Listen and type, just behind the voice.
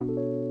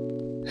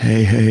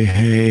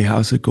Hey,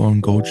 how's it going,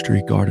 Gold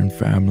Street Garden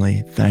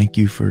family? Thank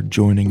you for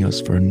joining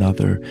us for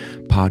another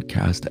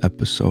podcast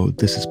episode.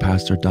 This is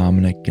Pastor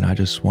Dominic, and I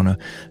just want to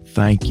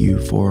thank you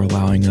for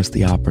allowing us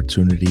the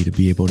opportunity to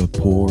be able to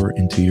pour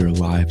into your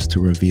lives to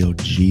reveal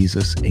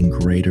Jesus in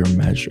greater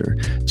measure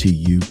to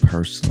you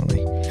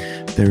personally.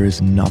 There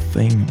is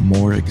nothing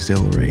more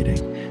exhilarating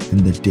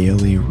than the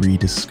daily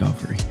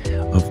rediscovery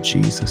of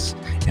Jesus.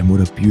 And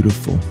what a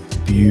beautiful,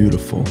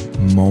 beautiful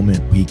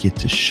moment we get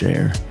to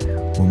share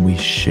when we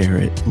share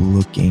it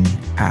looking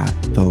at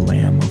the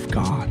Lamb of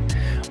God.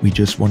 We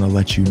just want to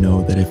let you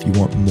know that if you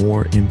want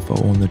more info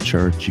on the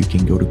church, you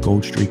can go to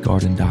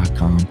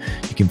goldstreetgarden.com.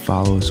 You can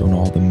follow us on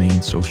all the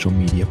main social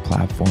media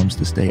platforms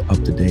to stay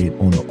up to date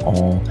on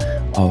all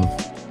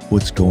of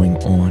what's going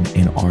on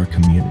in our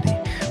community.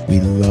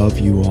 We love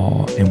you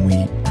all, and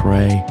we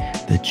pray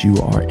that you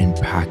are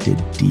impacted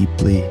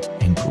deeply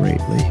and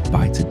greatly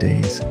by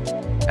today's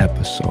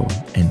episode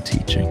and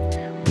teaching.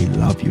 We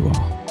love you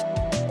all.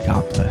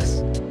 God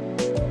bless.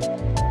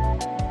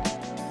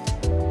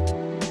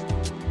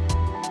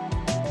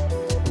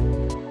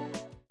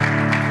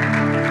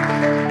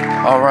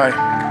 All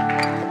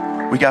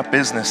right, we got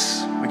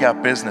business. We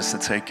got business to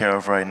take care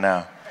of right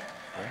now.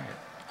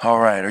 All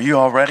right, are you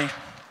all ready?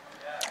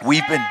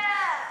 We've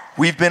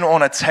been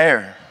on a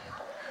tear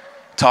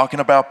talking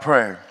about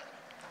prayer.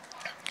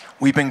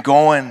 We've been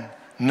going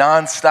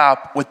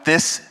nonstop with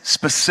this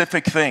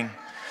specific thing,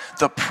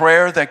 the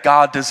prayer that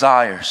God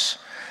desires.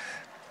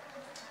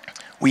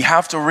 We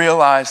have to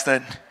realize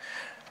that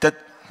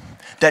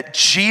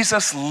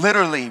Jesus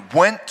literally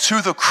went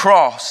to the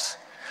cross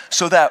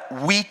so that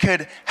we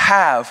could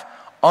have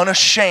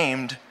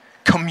unashamed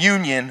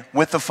communion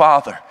with the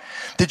Father.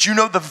 Did you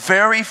know the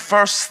very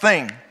first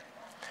thing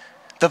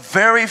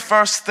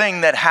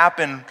that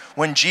happened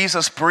when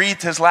Jesus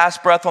breathed his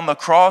last breath on the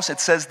cross, it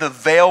says the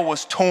veil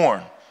was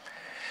torn.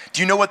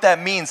 Do you know what that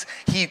means?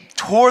 He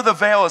tore the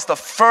veil as the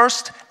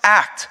first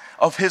act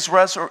of his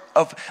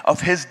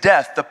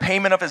death, the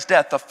payment of his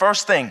death. The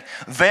first thing,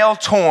 veil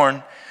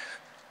torn,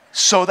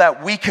 so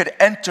that we could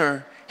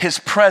enter his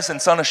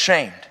presence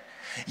unashamed.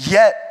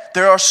 Yet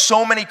there are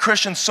so many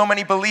Christians, so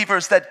many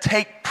believers that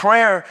take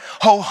prayer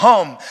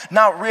ho-hum,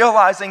 not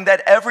realizing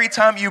that every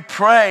time you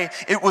pray,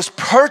 it was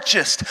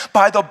purchased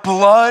by the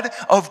blood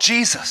of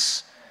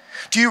Jesus.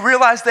 Do you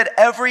realize that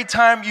every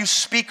time you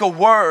speak a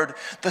word,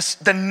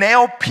 the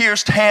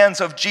nail-pierced hands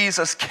of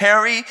Jesus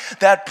carry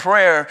that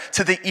prayer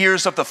to the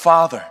ears of the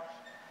Father?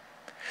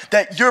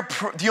 That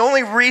the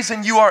only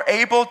reason you are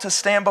able to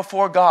stand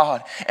before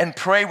God and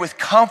pray with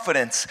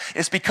confidence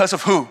is because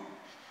of who?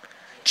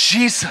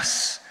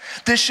 Jesus.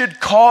 This should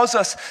cause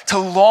us to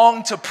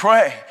long to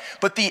pray.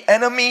 But the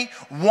enemy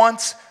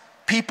wants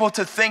people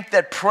to think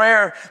that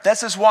prayer,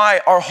 this is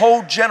why our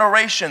whole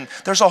generation,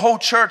 there's a whole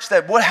church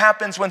that what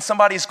happens when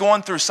somebody's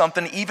going through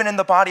something, even in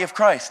the body of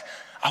Christ?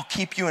 I'll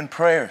keep you in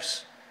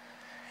prayers.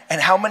 And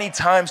how many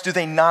times do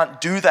they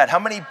not do that?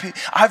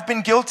 I've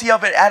been guilty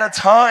of it at a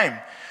time.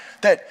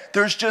 That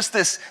there's just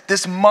this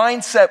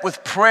mindset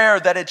with prayer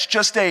that it's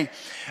just a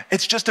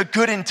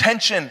good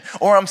intention,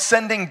 or I'm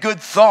sending good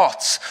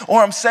thoughts,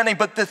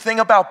 but the thing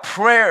about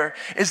prayer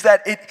is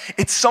that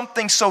it's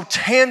something so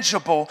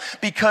tangible,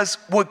 because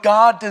what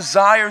God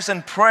desires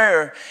in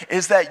prayer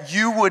is that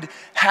you would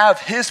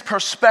have his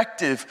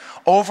perspective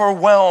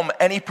overwhelm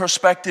any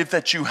perspective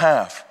that you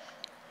have.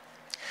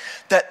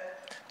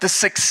 That the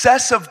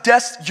success of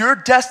your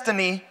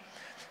destiny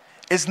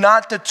is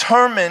not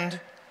determined.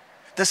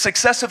 The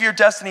success of your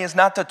destiny is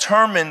not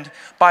determined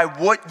by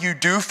what you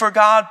do for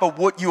God, but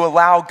what you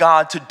allow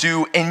God to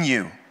do in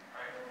you.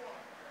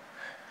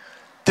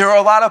 There are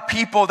a lot of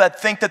people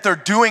that think that they're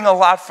doing a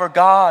lot for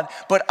God,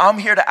 but I'm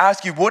here to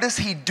ask you, what is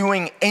he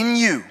doing in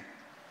you?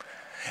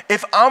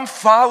 If I'm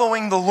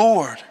following the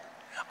Lord,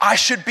 I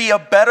should be a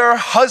better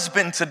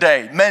husband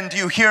today. Men, do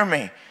you hear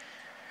me?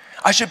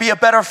 I should be a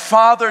better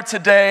father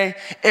today.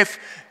 If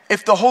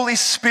the Holy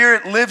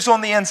Spirit lives on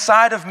the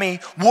inside of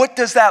me, what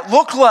does that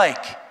look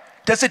like?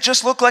 Does it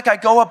just look like I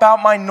go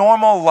about my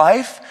normal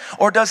life?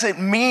 Or does it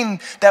mean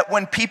that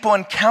when people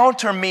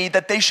encounter me,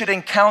 that they should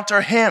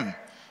encounter him?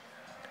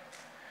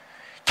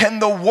 Can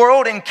the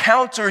world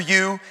encounter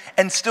you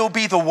and still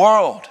be the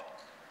world?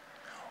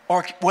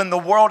 Or when the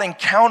world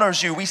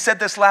encounters you, we said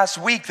this last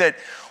week, that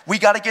we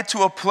got to get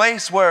to a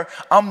place where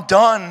I'm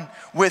done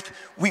with,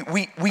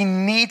 we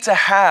need to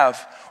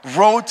have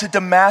road to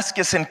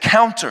Damascus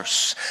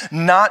encounters,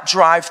 not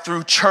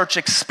drive-through church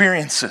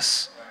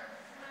experiences.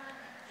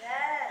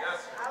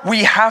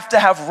 We have to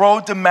have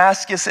road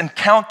Damascus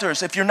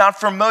encounters. If you're not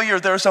familiar,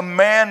 there's a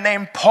man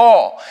named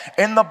Paul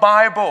in the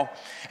Bible,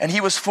 and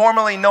he was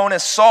formerly known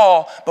as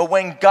Saul, but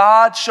when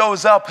God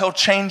shows up, he'll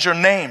change your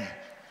name.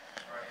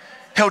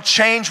 He'll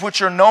change what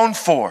you're known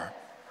for.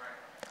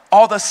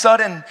 All of a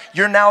sudden,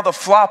 you're now the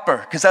flopper,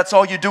 because that's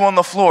all you do on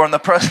the floor. And the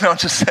president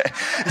just say,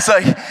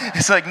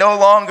 it's like no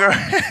longer,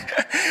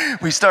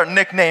 we start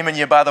nicknaming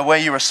you by the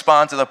way you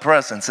respond to the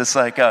presence. It's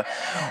like,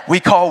 we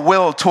call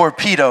Will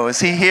Torpedo.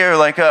 Is he here?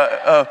 Like,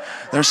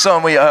 there's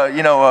some,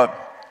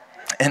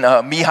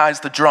 and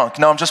Mihai's the drunk.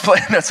 No, I'm just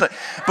playing.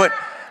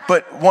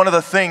 But one of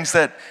the things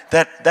that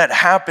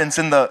happens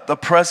in the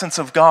presence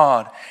of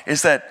God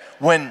is that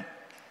when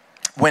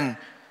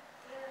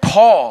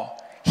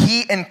Paul,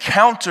 he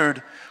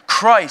encountered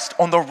Christ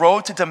on the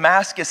road to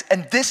Damascus,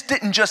 and this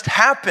didn't just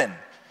happen.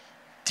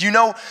 Do you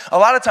know, a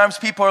lot of times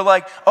people are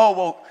like, oh,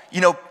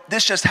 well,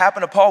 this just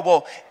happened to Paul.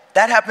 Well,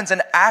 that happens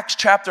in Acts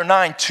chapter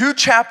 9, 2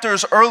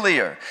 chapters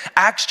earlier.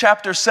 Acts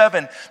chapter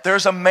 7,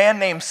 there's a man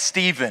named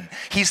Stephen.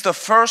 He's the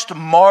first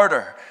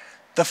martyr,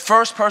 the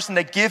first person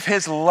to give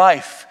his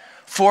life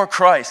for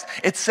Christ.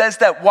 It says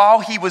that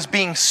while he was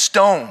being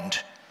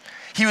stoned,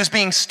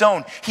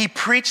 he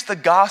preached the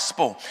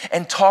gospel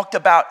and talked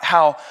about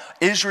how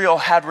Israel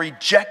had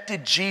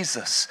rejected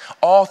Jesus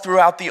all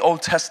throughout the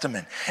Old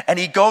Testament. And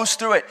he goes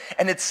through it,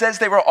 and it says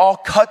they were all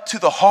cut to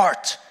the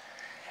heart.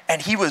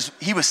 And he was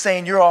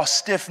saying, you're all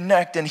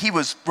stiff-necked, and he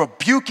was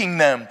rebuking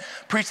them,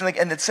 preaching,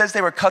 and it says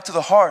they were cut to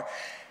the heart.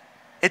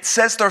 It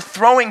says they're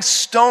throwing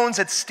stones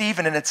at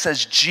Stephen, and it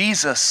says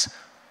Jesus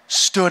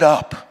stood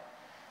up.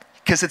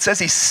 Because it says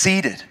he's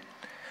seated.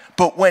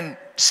 But when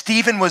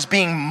Stephen was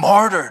being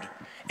martyred,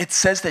 it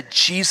says that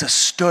Jesus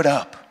stood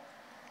up.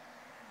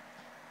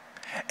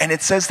 And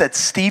it says that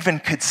Stephen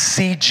could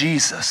see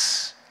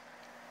Jesus.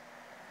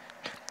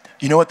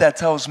 You know what that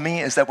tells me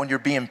is that when you're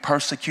being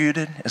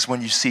persecuted is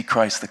when you see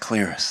Christ the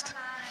clearest.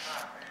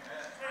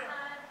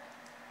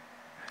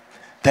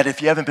 That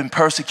if you haven't been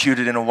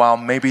persecuted in a while,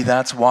 maybe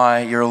that's why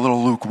you're a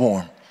little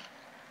lukewarm.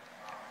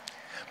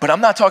 But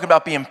I'm not talking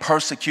about being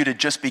persecuted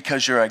just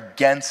because you're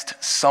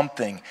against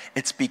something.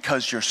 It's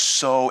because you're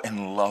so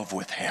in love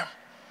with him.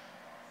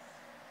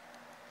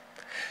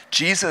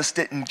 Jesus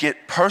didn't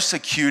get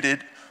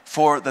persecuted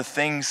for the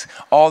things,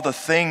 all the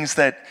things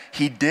that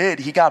he did.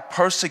 He got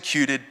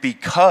persecuted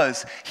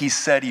because he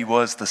said he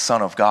was the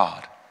Son of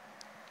God.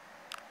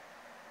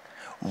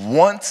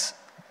 Once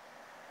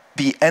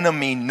the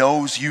enemy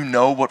knows you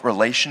know what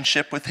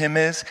relationship with him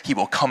is, he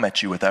will come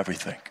at you with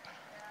everything.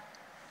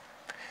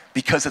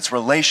 Because it's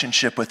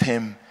relationship with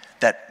him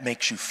that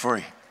makes you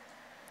free.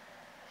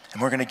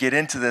 And we're going to get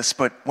into this,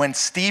 but when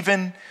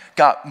Stephen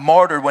got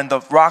martyred, when the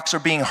rocks are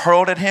being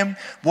hurled at him,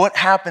 what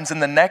happens in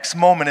the next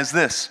moment is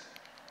this,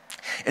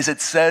 is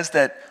it says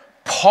that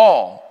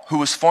Paul, who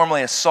was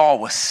formerly a Saul,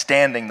 was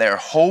standing there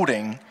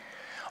holding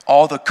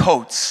all the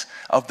coats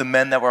of the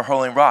men that were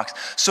hurling rocks.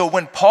 So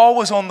when Paul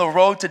was on the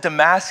road to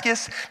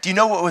Damascus, do you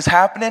know what was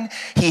happening?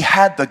 He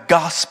had the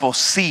gospel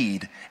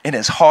seed in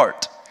his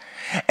heart.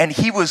 And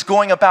he was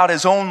going about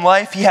his own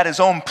life. He had his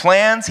own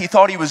plans. He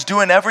thought he was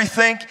doing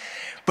everything,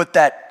 but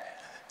that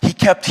he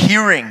kept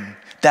hearing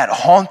that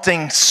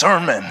haunting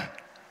sermon.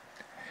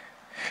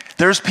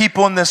 There's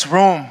people in this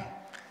room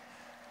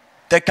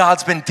that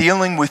God's been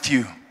dealing with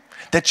you,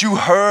 that you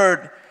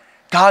heard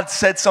God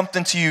said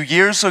something to you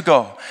years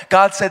ago.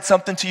 God said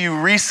something to you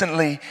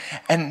recently,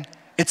 and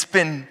it's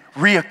been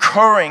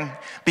reoccurring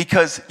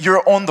because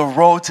you're on the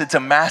road to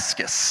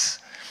Damascus.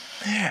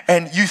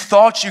 And you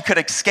thought you could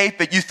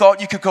escape it. You thought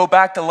you could go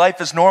back to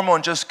life as normal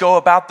and just go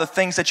about the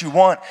things that you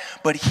want.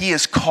 But he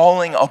is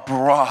calling a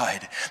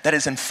bride that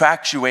is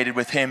infatuated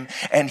with him.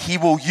 And he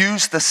will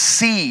use the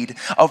seed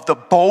of the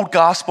bold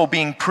gospel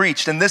being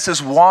preached. And this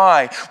is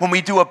why when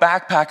we do a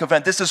backpack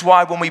event, this is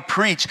why when we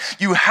preach,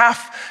 you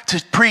have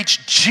to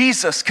preach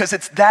Jesus, because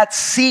it's that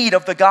seed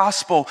of the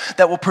gospel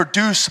that will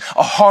produce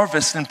a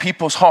harvest in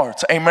people's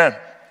hearts. Amen.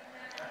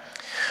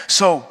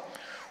 So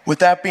with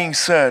that being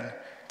said,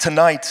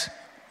 tonight,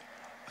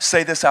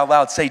 say this out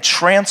loud. Say,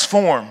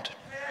 transformed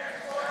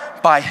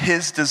by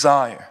his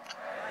desire.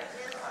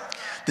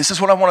 This is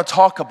what I want to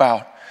talk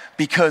about,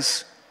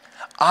 because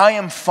I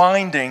am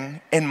finding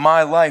in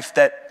my life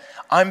that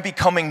I'm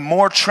becoming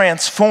more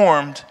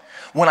transformed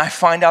when I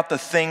find out the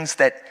things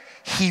that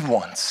he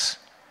wants.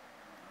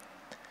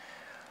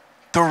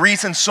 The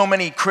reason so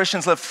many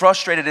Christians live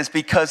frustrated is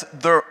because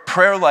their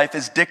prayer life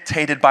is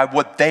dictated by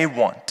what they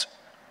want.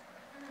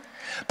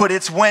 But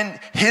it's when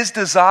his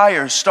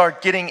desires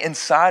start getting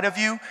inside of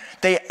you,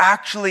 they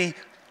actually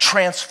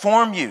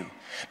transform you.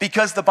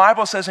 Because the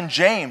Bible says in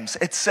James,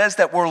 it says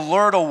that we're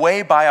lured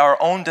away by our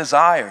own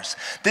desires.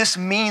 This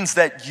means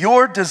that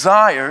your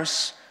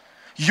desires,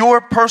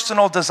 your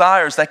personal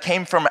desires that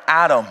came from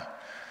Adam,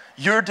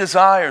 your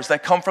desires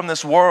that come from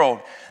this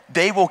world,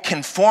 they will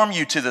conform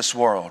you to this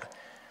world.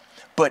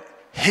 But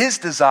his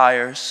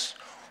desires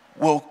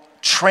will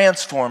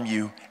transform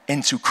you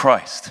into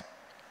Christ.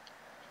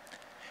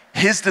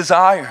 His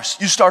desires,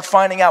 you start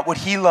finding out what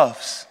he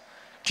loves.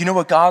 Do you know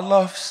what God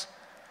loves?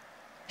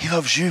 He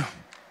loves you.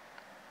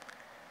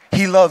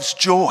 He loves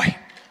joy.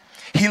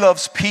 He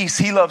loves peace.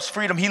 He loves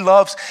freedom.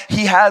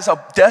 He has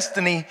a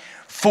destiny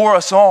for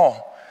us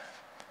all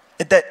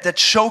that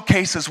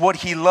showcases what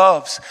he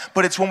loves.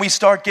 But it's when we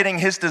start getting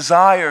his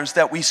desires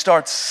that we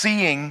start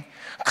seeing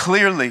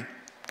clearly.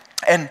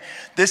 And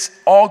this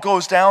all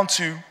goes down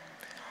to,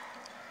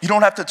 you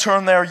don't have to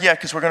turn there yet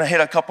because we're going to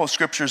hit a couple of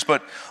scriptures,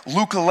 but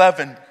Luke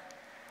 11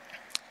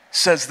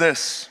 says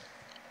this.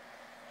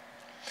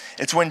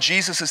 It's when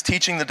Jesus is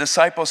teaching the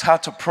disciples how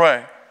to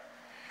pray.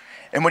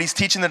 And when he's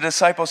teaching the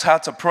disciples how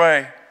to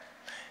pray,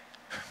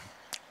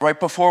 right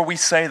before we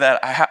say that,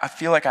 I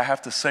feel like I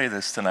have to say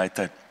this tonight,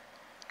 that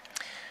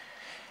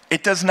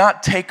it does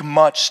not take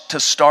much to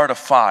start a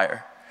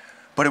fire,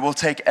 but it will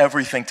take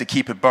everything to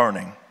keep it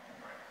burning.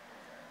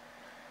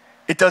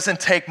 It doesn't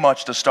take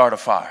much to start a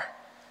fire.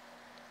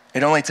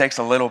 It only takes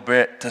a little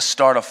bit to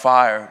start a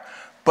fire.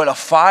 But a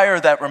fire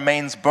that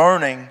remains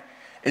burning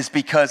is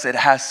because it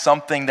has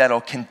something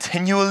that'll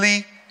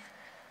continually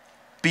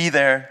be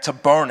there to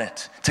burn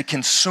it, to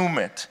consume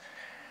it.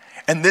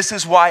 And this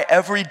is why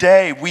every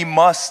day we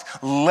must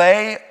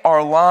lay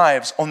our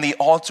lives on the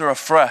altar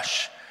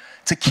afresh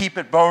to keep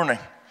it burning.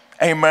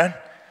 Amen.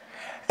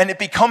 And it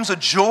becomes a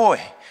joy.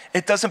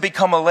 It doesn't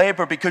become a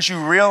labor because you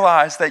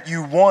realize that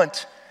you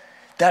want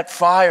that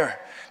fire.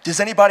 Does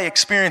anybody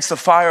experience the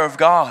fire of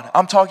God?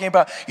 I'm talking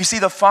about, you see,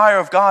 the fire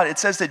of God. It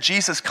says that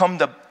Jesus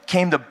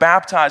came to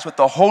baptize with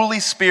the Holy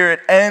Spirit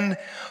and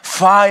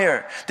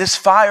fire. This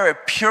fire,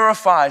 it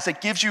purifies.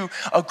 It gives you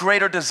a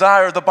greater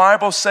desire. The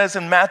Bible says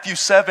in Matthew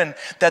 7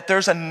 that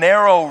there's a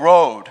narrow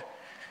road.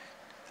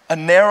 A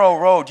narrow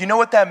road. You know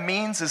what that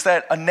means? Is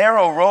that a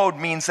narrow road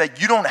means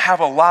that you don't have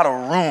a lot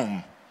of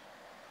room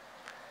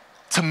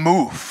to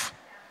move.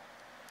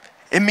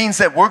 It means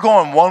that we're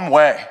going one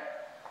way.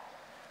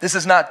 This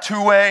is not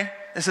two-way.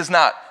 This is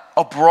not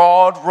a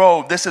broad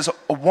road. This is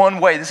a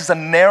one-way. This is a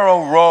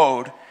narrow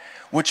road,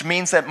 which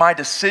means that my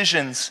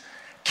decisions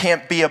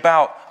can't be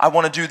about, I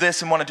want to do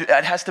this and want to do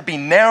that. It has to be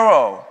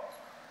narrow.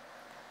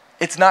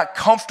 It's not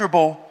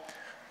comfortable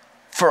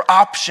for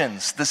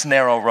options, this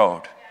narrow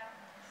road.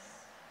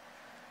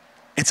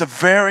 It's a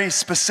very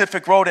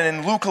specific road. And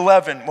in Luke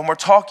 11, when we're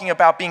talking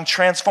about being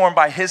transformed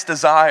by his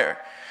desire,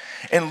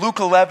 in Luke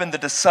 11, the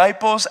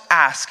disciples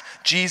ask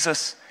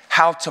Jesus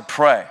how to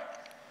pray.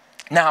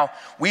 Now,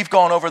 we've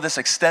gone over this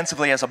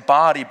extensively as a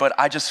body, but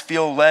I just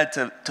feel led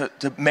to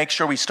make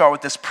sure we start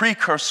with this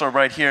precursor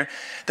right here,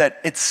 that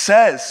it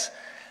says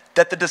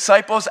that the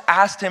disciples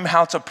asked him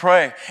how to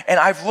pray. And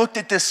I've looked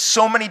at this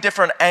so many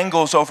different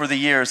angles over the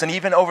years, and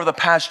even over the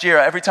past year.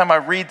 Every time I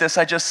read this,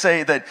 I just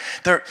say that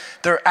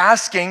they're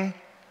asking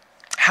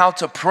how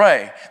to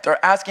pray.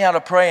 They're asking how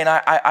to pray, and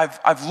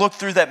I've looked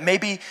through that.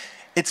 Maybe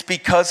it's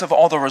because of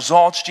all the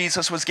results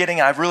Jesus was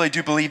getting. I really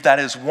do believe that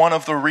is one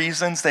of the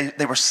reasons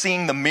they were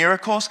seeing the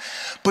miracles.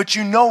 But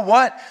you know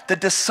what? The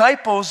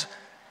disciples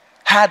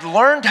had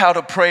learned how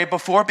to pray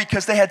before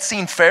because they had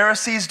seen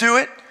Pharisees do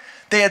it.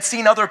 They had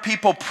seen other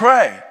people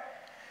pray.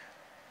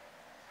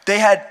 They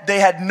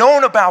had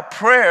known about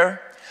prayer,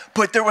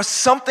 but there was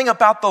something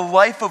about the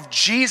life of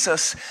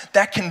Jesus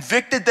that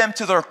convicted them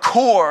to their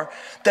core,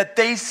 that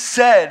they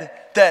said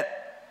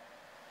that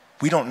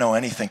we don't know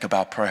anything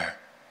about prayer.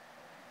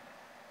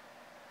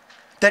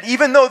 That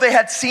even though they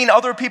had seen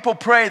other people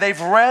pray,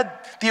 they've read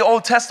the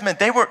Old Testament.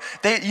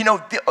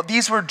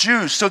 These were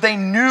Jews, so they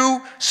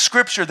knew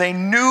Scripture. They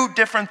knew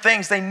different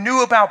things. They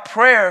knew about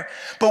prayer.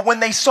 But when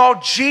they saw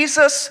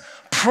Jesus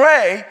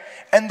pray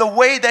and the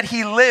way that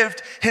he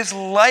lived, his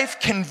life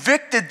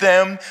convicted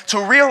them to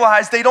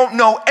realize they don't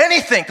know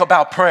anything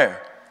about prayer.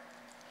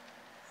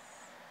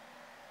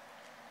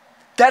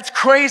 That's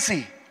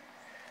crazy.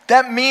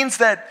 That means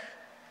that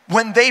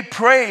when they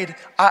prayed,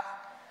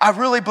 I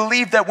really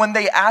believe that when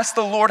they asked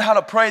the Lord how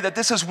to pray, that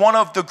this is one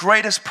of the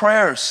greatest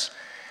prayers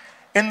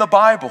in the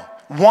Bible.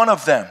 One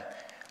of them.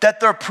 That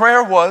their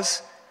prayer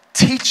was,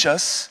 teach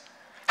us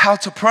how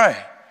to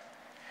pray.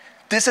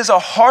 This is a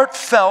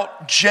heartfelt,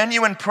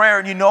 genuine prayer.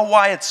 And you know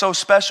why it's so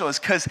special? Is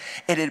because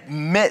it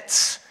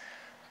admits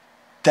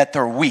that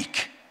they're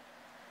weak.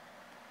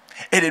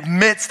 It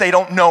admits they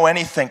don't know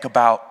anything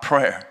about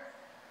prayer.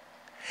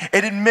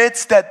 It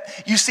admits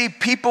that, you see,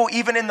 people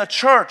even in the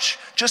church,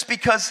 just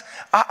because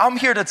I'm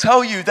here to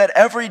tell you that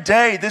every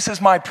day this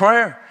is my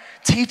prayer.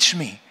 Teach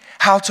me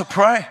how to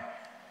pray.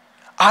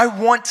 I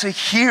want to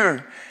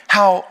hear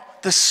how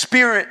the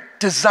Spirit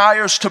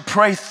desires to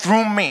pray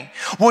through me,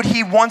 what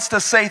he wants to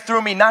say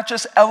through me, not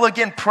just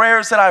elegant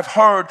prayers that I've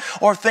heard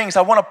or things.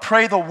 I want to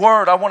pray the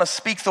word. I want to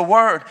speak the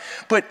word.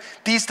 But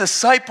these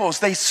disciples,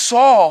 they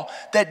saw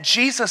that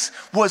Jesus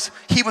was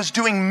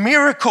doing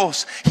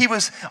miracles. He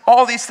was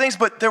all these things,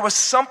 but there was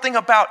something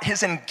about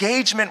his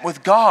engagement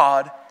with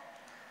God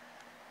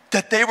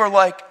that they were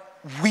like,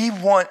 we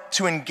want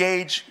to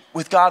engage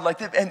with God like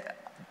this. And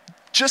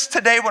just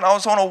today when I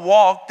was on a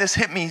walk, this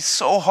hit me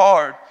so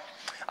hard.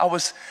 I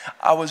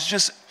was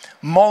just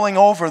mulling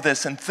over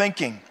this and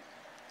thinking.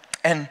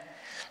 And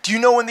do you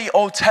know in the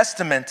Old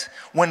Testament,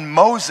 when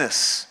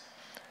Moses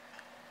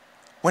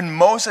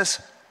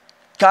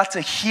got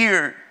to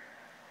hear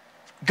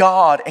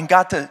God and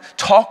got to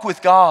talk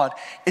with God,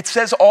 it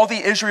says all the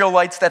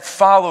Israelites that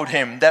followed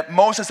him, that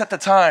Moses at the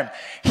time,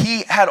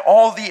 he had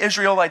all the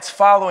Israelites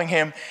following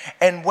him.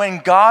 And when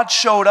God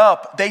showed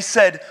up, they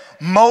said,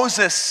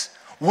 Moses,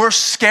 we're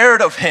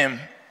scared of him.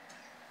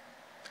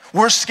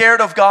 We're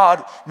scared of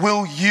God.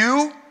 Will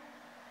you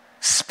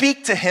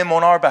speak to him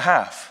on our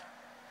behalf?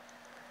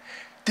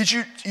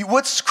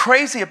 What's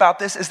crazy about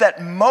this is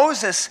that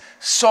Moses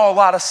saw a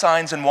lot of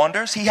signs and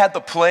wonders. He had the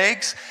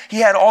plagues, he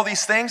had all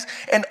these things,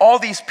 and all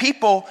these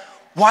people,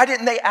 why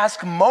didn't they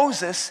ask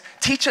Moses,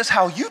 teach us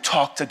how you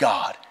talk to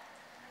God?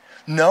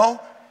 No.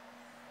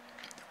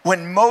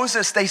 When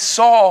they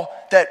saw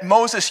that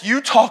Moses,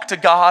 you talk to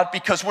God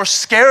because we're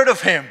scared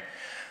of him.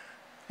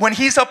 When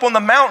he's up on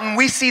the mountain,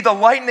 we see the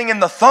lightning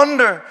and the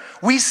thunder.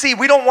 We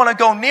don't want to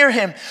go near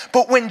him.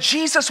 But when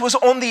Jesus was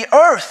on the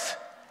earth,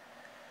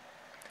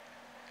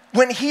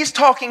 when he's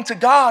talking to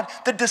God,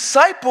 the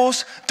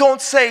disciples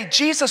don't say,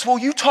 Jesus, will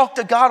you talk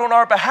to God on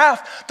our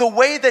behalf? The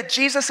way that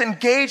Jesus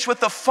engaged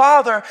with the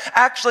Father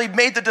actually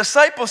made the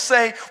disciples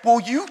say, will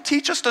you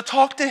teach us to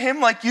talk to him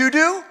like you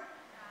do?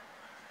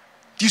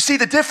 Do you see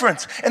the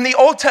difference? In the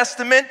Old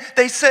Testament,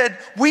 they said,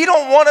 we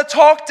don't want to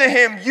talk to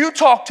him. You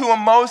talk to him,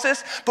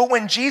 Moses. But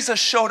when Jesus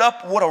showed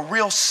up, what a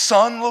real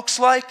son looks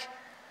like,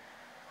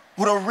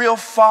 what a real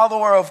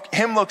follower of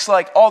him looks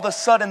like, all of a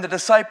sudden the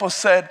disciples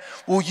said,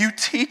 will you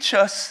teach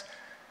us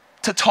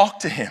to talk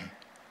to him?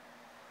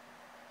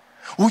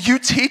 Will you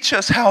teach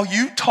us how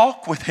you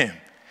talk with him?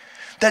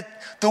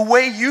 That the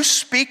way you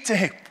speak to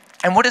him.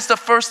 And what is the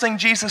first thing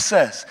Jesus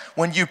says?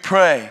 When you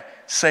pray,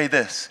 say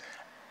this,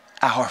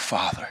 our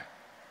Father.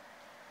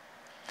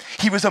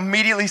 He was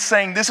immediately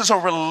saying this is a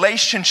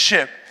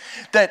relationship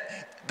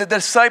that the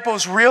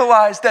disciples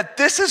realized that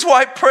this is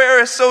why prayer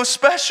is so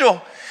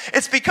special.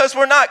 It's because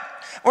we're not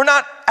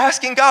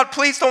asking God,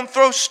 please don't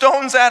throw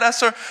stones at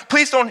us or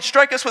please don't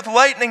strike us with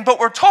lightning, but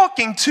we're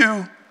talking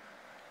to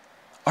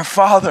our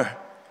Father.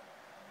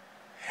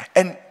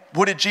 And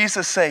what did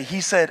Jesus say? He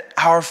said,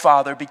 our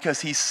Father,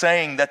 because he's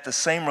saying that the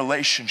same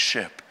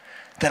relationship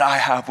that I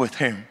have with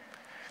him,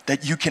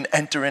 that you can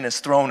enter in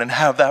his throne and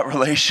have that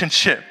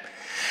relationship.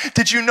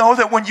 Did you know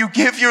that when you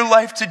give your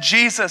life to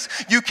Jesus,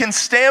 you can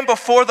stand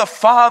before the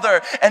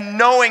Father and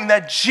knowing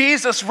that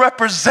Jesus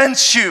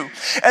represents you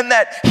and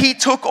that he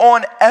took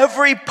on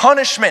every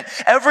punishment,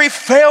 every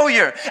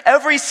failure,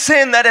 every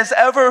sin that has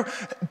ever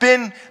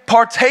been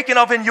partaken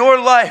of in your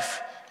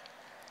life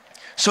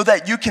so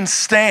that you can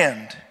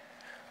stand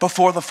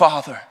before the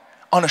Father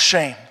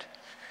unashamed.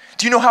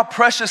 Do you know how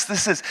precious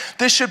this is?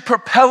 This should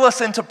propel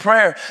us into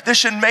prayer. This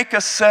should make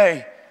us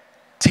say,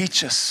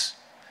 teach us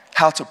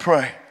how to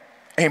pray.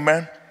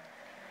 Amen.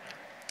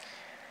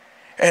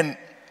 And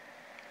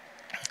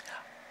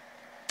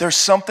there's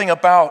something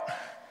about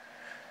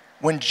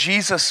when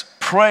Jesus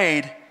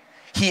prayed,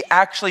 he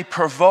actually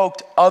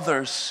provoked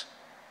others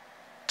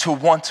to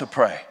want to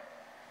pray.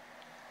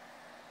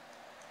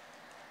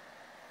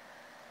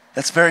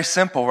 That's very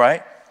simple,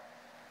 right?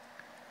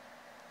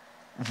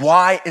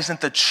 Why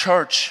isn't the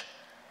church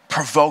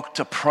provoked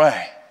to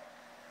pray?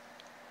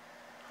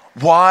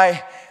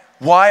 Why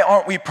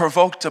aren't we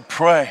provoked to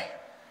pray?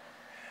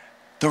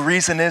 The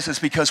reason is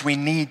because we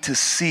need to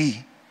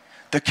see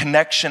the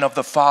connection of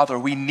the Father.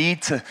 We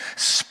need to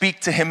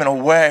speak to him in a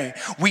way.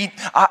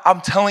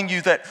 I'm telling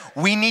you that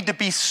we need to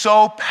be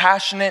so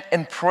passionate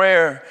in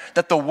prayer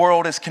that the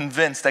world is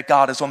convinced that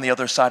God is on the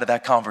other side of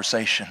that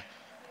conversation.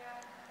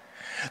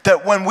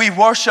 That when we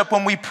worship,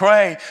 when we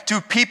pray,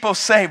 do people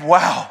say,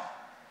 wow,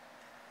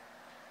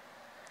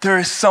 there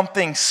is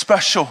something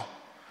special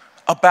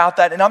about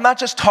that. And I'm not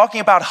just talking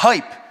about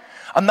hype.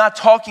 I'm not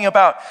talking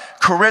about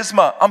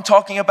charisma. I'm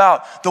talking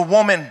about the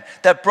woman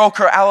that broke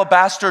her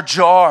alabaster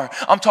jar.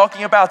 I'm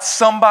talking about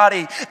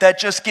somebody that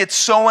just gets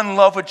so in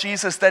love with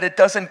Jesus that it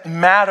doesn't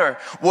matter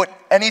what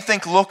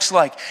anything looks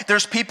like.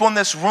 There's people in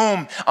this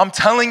room, I'm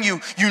telling you,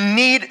 you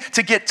need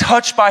to get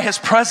touched by his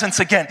presence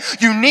again.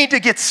 You need to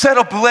get set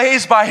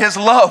ablaze by his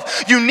love.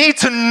 You need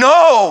to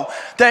know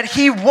that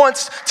he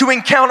wants to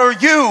encounter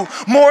you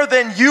more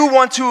than you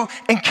want to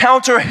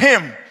encounter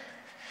him.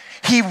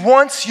 He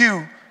wants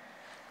you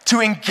to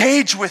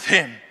engage with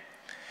him.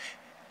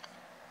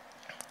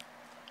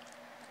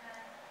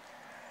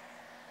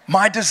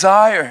 My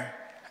desire,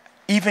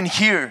 even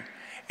here,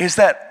 is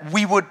that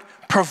we would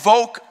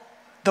provoke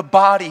the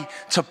body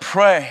to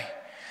pray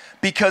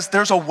because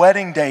there's a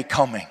wedding day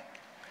coming.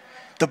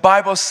 The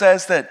Bible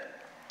says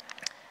that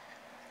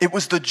it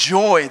was the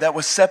joy that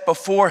was set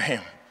before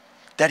him,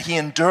 that he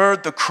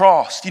endured the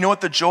cross. Do you know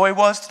what the joy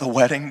was? The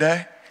wedding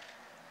day,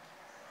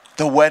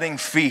 the wedding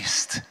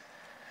feast,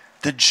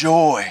 the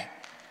joy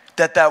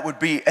that would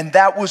be. And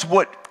that was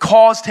what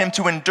caused him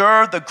to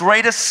endure the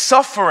greatest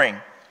suffering.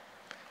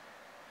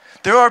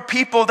 There are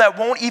people that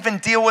won't even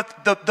deal with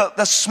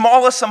the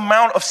smallest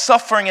amount of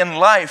suffering in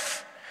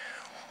life.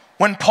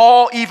 When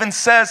Paul even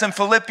says in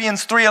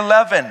Philippians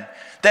 3:11,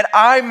 that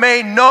I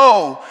may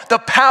know the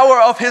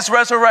power of his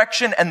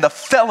resurrection and the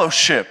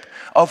fellowship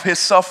of his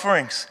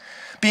sufferings,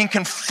 being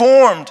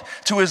conformed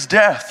to his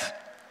death.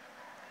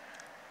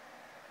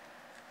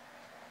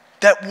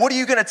 That what are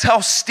you going to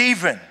tell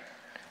Stephen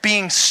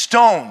being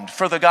stoned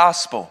for the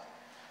gospel?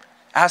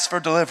 Ask for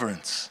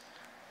deliverance.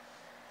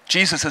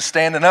 Jesus is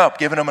standing up,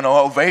 giving him an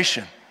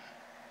ovation.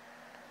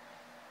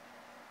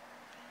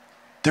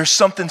 There's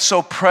something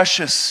so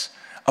precious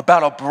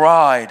about a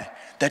bride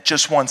that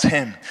just wants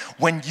him.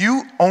 When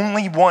you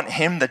only want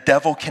him, the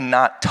devil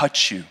cannot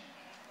touch you.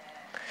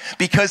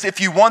 Because if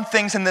you want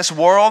things in this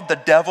world, the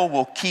devil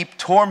will keep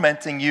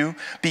tormenting you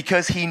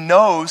because he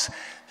knows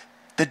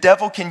the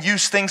devil can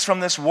use things from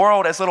this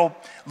world as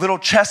little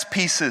chess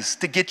pieces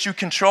to get you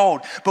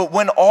controlled. But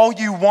when all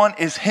you want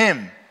is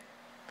him,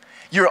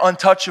 you're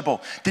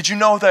untouchable. Did you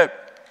know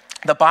that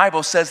the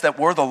Bible says that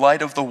we're the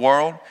light of the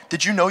world?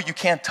 Did you know you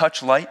can't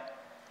touch light?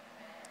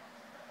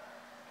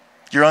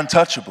 You're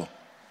untouchable.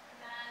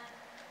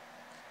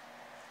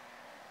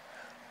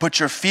 But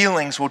your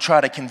feelings will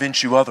try to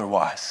convince you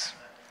otherwise.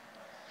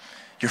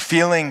 Your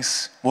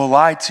feelings will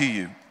lie to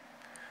you,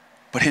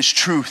 but his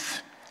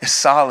truth is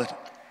solid.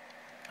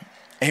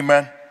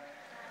 Amen.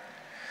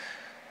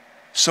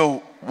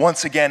 So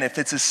once again, if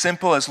it's as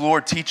simple as,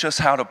 Lord, teach us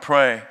how to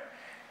pray,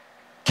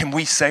 can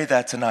we say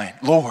that tonight?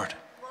 Lord,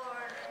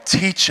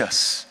 teach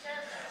us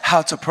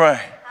how to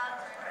pray.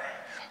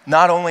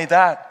 Not only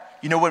that,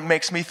 you know what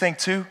makes me think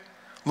too?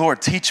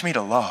 Lord, teach me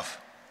to love.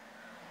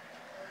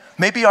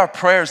 Maybe our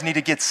prayers need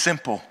to get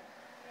simple.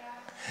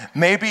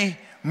 Maybe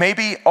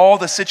all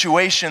the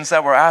situations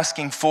that we're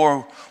asking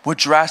for would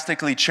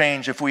drastically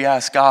change if we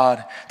ask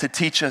God to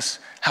teach us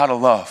how to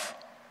love.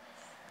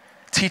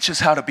 Teach us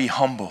how to be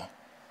humble.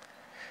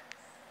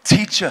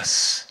 Teach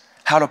us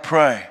how to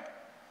pray.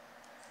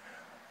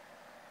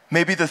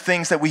 Maybe the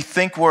things that we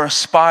think we're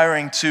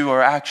aspiring to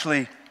are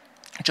actually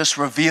just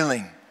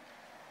revealing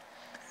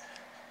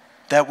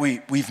that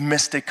we've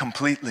missed it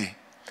completely.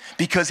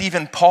 Because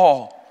even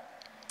Paul,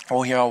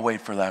 here, I'll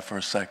wait for that for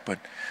a sec, but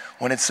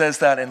when it says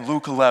that in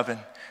Luke 11,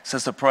 it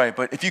says to pray.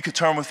 But if you could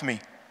turn with me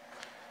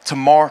to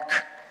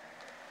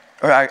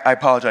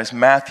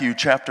Matthew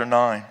chapter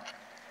 9.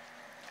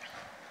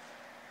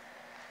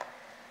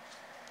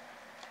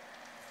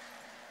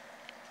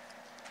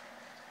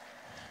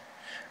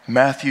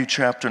 Matthew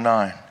chapter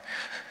 9.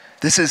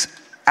 This is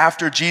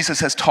after Jesus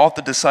has taught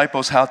the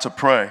disciples how to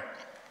pray.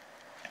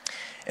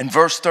 In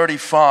verse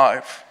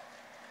 35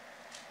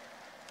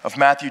 of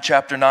Matthew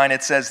chapter 9,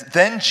 it says,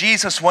 "Then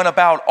Jesus went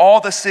about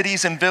all the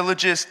cities and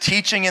villages,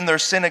 teaching in their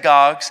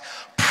synagogues,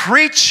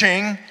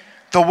 preaching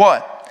the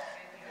what?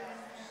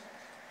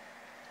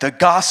 The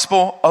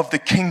gospel of the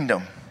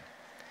kingdom.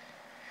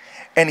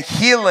 And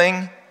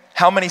healing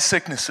how many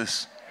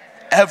sicknesses?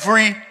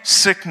 Every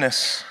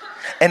sickness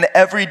and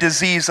every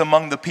disease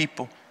among the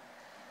people."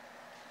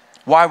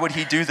 Why would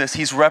he do this?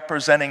 He's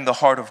representing the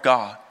heart of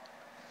God.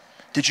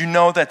 Did you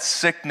know that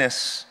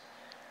sickness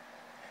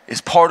is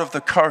part of the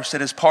curse?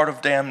 It is part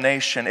of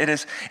damnation. It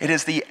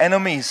is the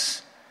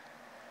enemy's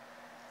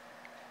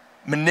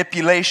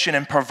manipulation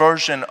and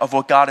perversion of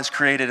what God has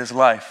created as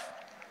life.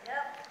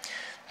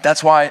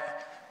 That's why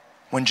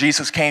when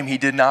Jesus came, he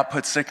did not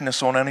put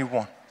sickness on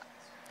anyone.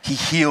 He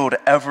healed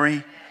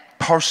every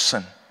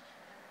person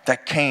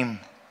that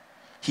came.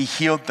 He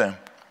healed them.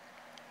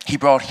 He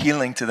brought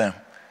healing to them.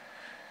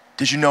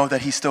 Did you know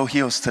that he still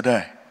heals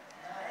today?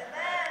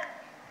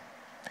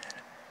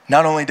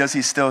 Not only does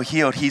he still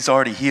heal, he's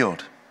already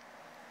healed.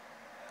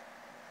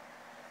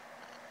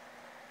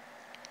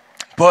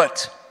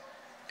 But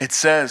it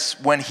says,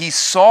 when he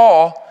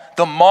saw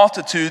the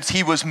multitudes,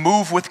 he was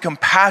moved with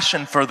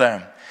compassion for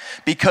them,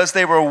 because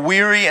they were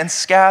weary and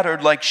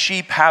scattered like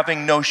sheep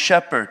having no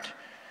shepherd.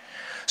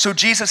 So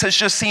Jesus has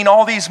just seen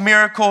all these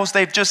miracles.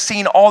 They've just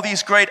seen all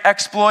these great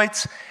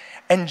exploits.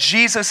 And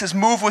Jesus is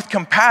moved with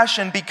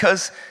compassion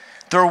because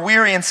they're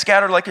weary and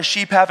scattered like a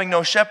sheep having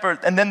no shepherd.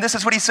 And then this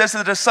is what he says to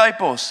the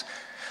disciples.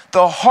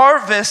 "The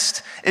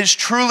harvest is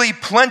truly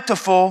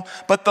plentiful,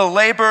 but the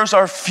laborers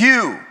are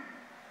few.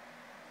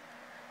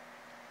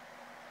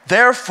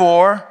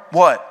 Therefore,"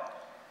 what?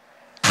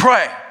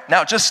 "Pray."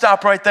 Now just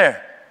stop right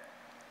there.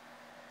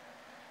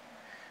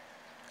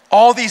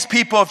 All these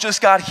people have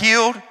just got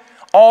healed.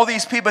 All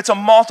these people, it's a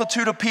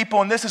multitude of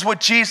people. And this is what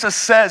Jesus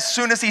says. As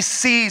soon as he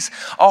sees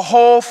a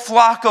whole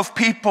flock of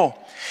people,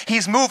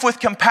 he's moved with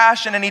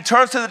compassion, and he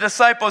turns to the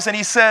disciples and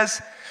he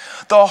says,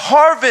 "The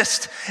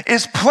harvest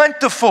is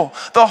plentiful.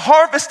 The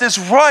harvest is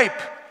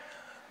ripe,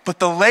 but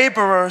the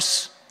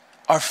laborers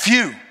are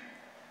few."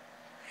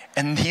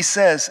 And he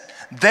says,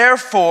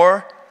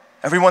 "Therefore,"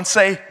 everyone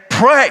say,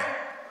 "Pray."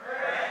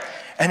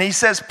 And he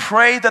says,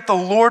 "Pray that the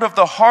Lord of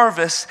the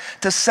harvest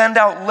to send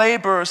out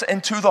laborers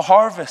into the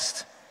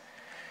harvest."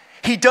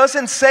 He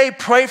doesn't say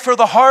pray for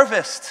the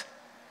harvest.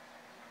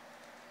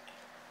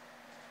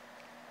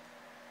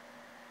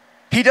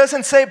 He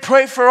doesn't say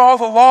pray for all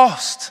the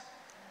lost.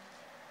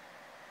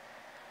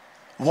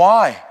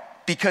 Why?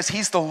 Because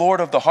he's the Lord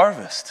of the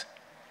harvest.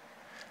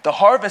 The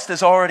harvest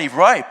is already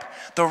ripe.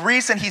 The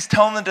reason he's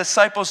telling the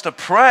disciples to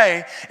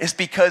pray is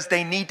because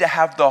they need to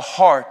have the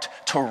heart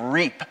to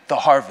reap the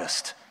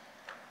harvest.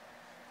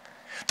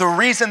 The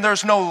reason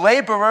there's no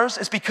laborers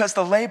is because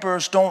the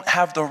laborers don't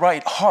have the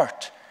right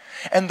heart.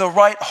 And the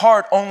right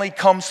heart only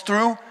comes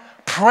through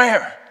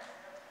prayer.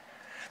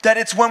 That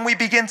it's when we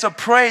begin to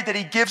pray that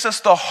he gives us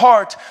the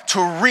heart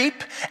to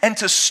reap and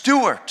to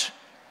steward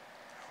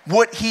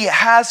what he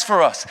has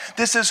for us.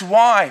 This is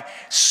why,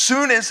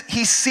 soon as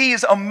he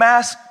sees a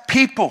mass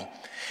people,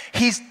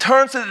 he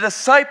turns to the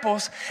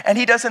disciples and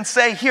he doesn't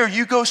say, "Here,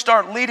 you go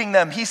start leading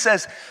them." He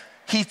says,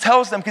 he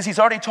tells them, because he's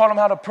already taught them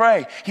how to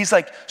pray, he's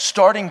like,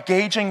 start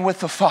engaging with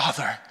the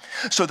Father.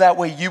 So that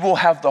way you will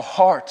have the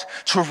heart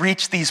to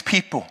reach these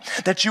people.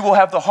 That you will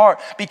have the heart.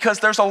 Because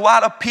there's a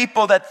lot of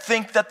people that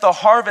think that the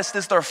harvest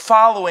is their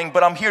following,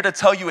 but I'm here to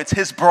tell you it's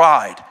his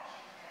bride.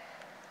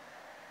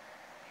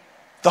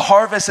 The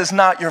harvest is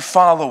not your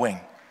following.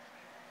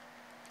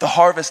 The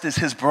harvest is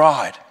his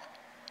bride.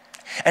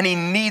 And he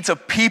needs a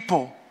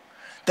people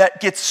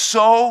that get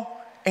so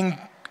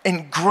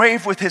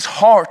engraved with his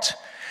heart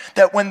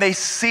that when they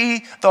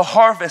see the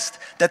harvest,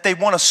 that they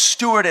want to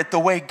steward it the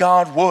way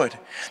God would.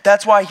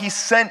 That's why he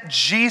sent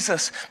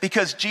Jesus,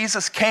 because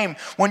Jesus came.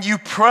 When you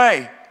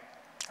pray,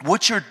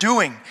 what you're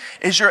doing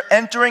is you're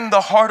entering the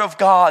heart of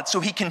God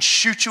so he can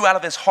shoot you out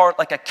of his heart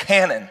like a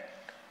cannon.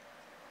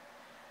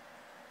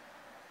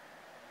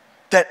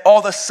 That all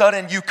of a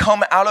sudden you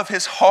come out of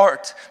his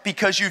heart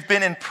because you've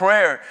been in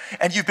prayer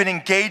and you've been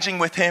engaging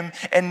with him.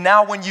 And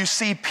now when you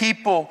see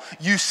people,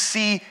 you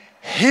see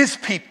his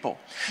people.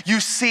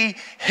 You see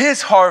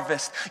his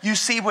harvest. You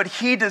see what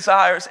he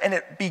desires, and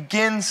it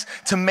begins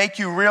to make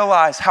you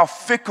realize how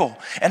fickle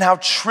and how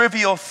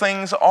trivial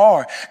things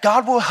are.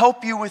 God will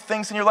help you with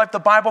things in your life. The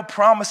Bible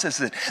promises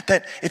it,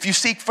 that if you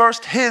seek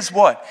first his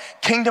what?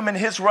 Kingdom and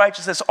his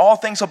righteousness, all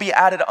things will be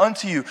added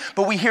unto you.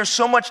 But we hear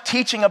so much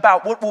teaching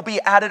about what will be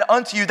added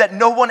unto you that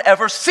no one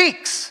ever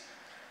seeks.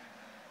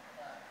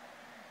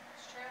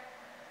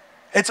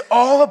 It's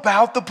all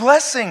about the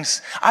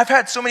blessings. I've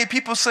had so many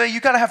people say, you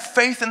got to have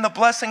faith in the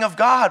blessing of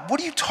God. What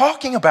are you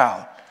talking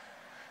about?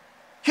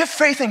 You have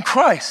faith in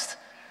Christ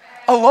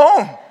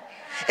alone.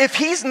 If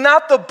he's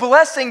not the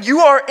blessing, you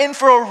are in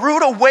for a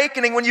rude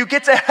awakening when you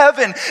get to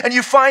heaven and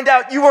you find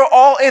out you are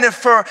all in it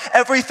for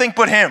everything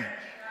but him.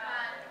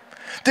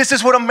 This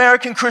is what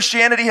American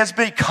Christianity has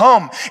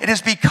become. It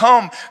has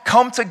become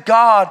come to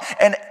God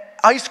and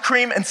ice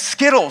cream and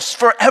Skittles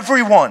for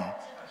everyone.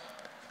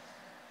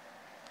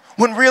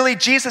 When really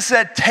Jesus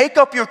said, take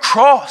up your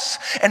cross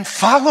and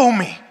follow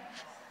me.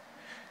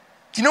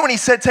 Do you know when he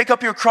said, take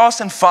up your cross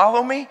and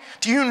follow me?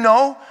 Do you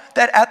know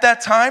that at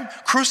that time,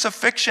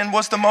 crucifixion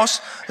was the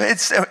most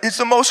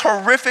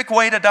horrific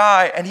way to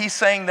die. And he's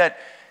saying that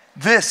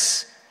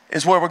this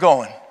is where we're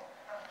going.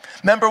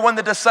 Remember when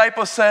the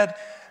disciples said,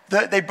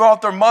 they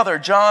brought their mother,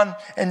 John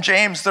and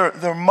James,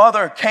 their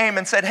mother came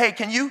and said, hey,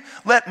 can you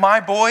let my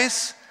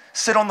boys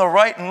sit on the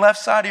right and left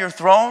side of your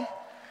throne?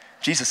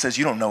 Jesus says,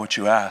 you don't know what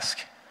you ask.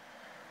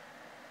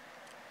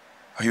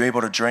 Are you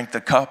able to drink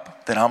the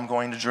cup that I'm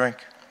going to drink?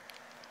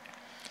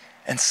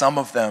 And some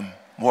of them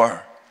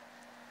were.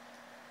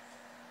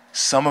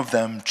 Some of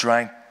them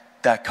drank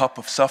that cup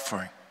of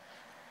suffering.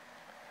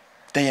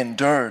 They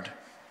endured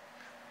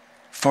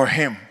for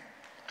him.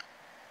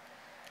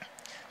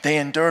 They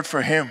endured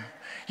for him.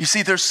 You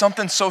see, there's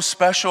something so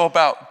special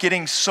about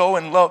getting so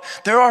in love.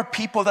 There are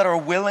people that are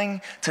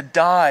willing to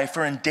die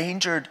for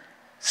endangered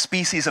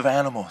species of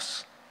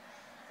animals.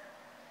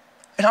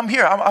 And I'm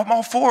here, I'm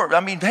all for it. I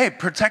mean, hey,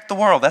 protect the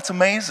world, that's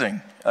amazing.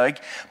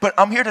 But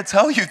I'm here to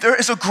tell you, there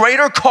is a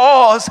greater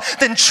cause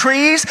than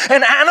trees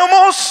and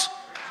animals.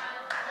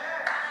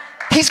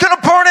 He's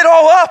gonna burn it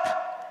all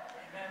up.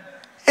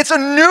 It's a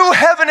new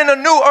heaven and a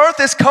new earth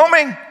is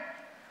coming.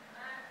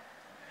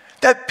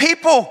 That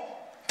people,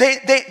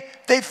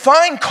 they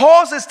find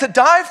causes to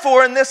die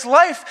for in this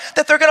life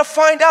that they're gonna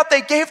find out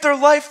they gave their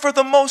life for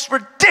the most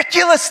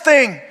ridiculous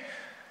thing,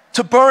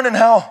 to burn in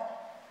hell.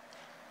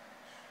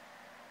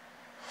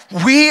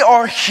 We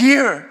are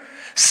here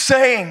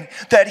saying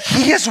that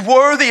he is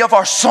worthy of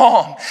our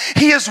song.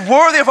 He is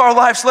worthy of our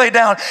lives laid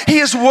down. He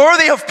is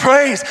worthy of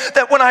praise.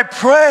 That when I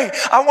pray,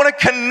 I want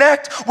to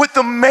connect with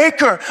the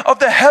maker of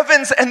the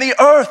heavens and the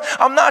earth.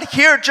 I'm not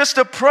here just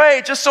to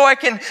pray, just so I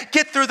can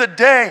get through the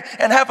day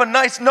and have a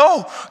nice,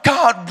 no.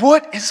 God,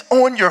 what is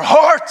on your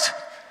heart?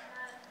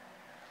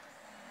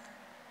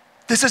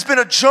 This has been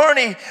a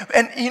journey,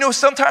 and you know,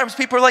 sometimes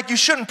people are like, you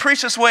shouldn't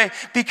preach this way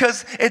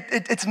because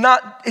it's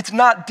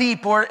not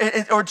deep, or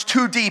it's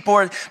too deep,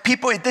 or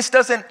this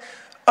doesn't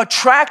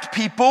attract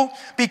people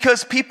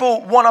because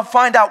people want to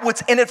find out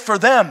what's in it for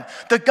them.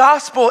 The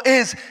gospel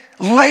is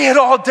lay it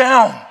all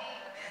down,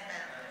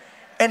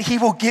 and he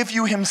will give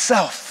you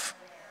himself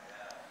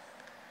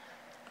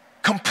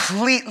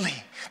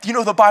completely. You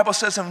know, the Bible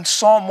says in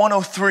Psalm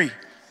 103,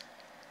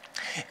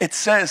 it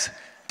says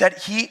that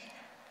he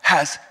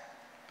has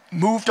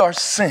moved our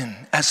sin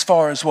as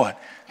far as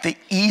what? The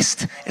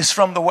east is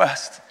from the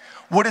west.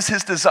 What is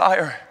his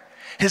desire?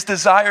 His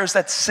desire is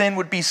that sin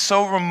would be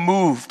so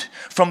removed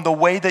from the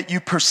way that you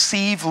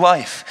perceive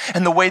life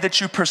and the way that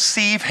you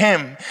perceive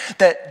him,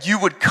 that you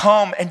would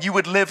come and you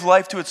would live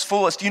life to its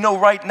fullest. You know,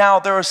 right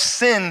now there is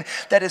sin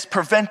that is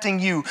preventing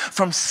you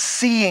from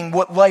seeing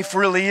what life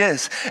really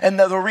is. And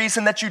the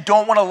reason that you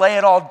don't want to lay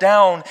it all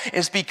down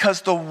is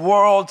because the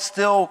world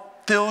still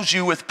fills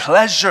you with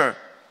pleasure.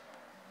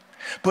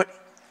 But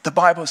the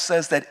Bible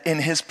says that in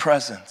his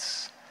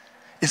presence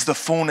is the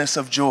fullness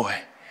of joy,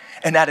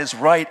 and at his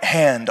right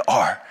hand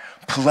are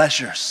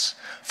pleasures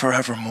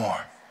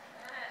forevermore.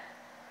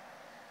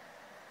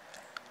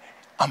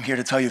 I'm here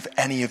to tell you, if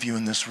any of you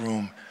in this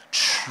room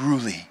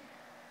truly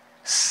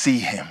see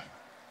him.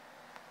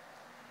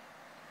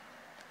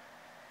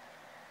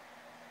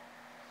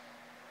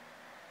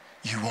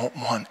 You won't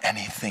want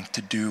anything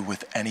to do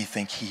with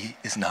anything he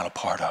is not a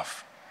part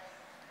of.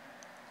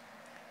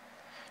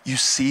 You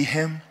see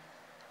him,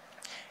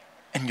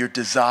 and your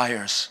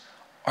desires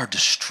are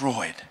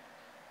destroyed,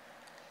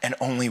 and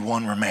only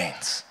one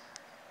remains,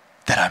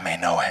 that I may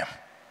know him.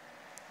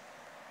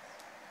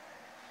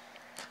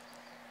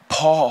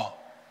 Paul,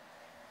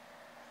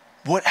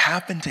 what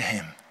happened to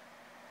him?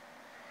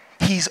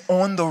 He's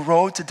on the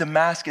road to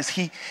Damascus.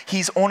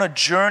 He's on a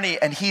journey,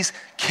 and he's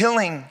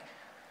killing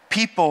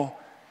people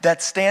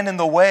that stand in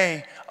the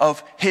way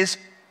of his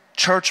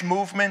church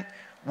movement,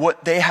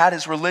 what they had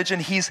as religion.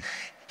 He's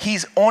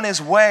on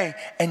his way,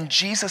 and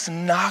Jesus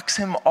knocks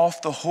him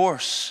off the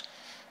horse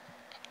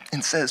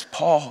and says,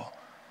 Paul,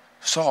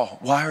 Saul,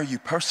 why are you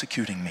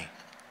persecuting me?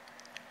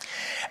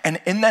 And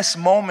in this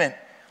moment,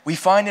 we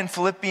find in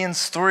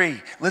Philippians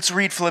 3, let's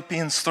read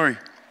Philippians 3.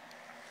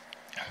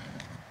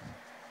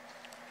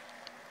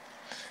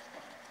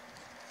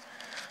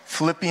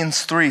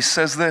 Philippians 3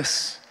 says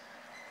this.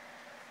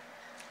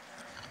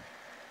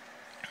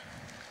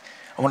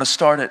 I want to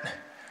start at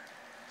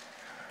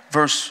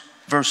verse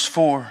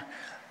 4.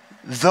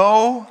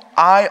 Though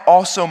I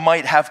also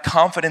might have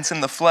confidence in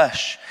the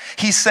flesh.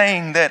 He's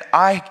saying that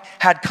I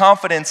had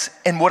confidence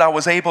in what I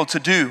was able to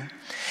do.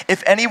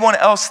 If anyone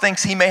else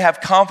thinks he may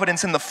have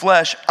confidence in the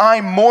flesh,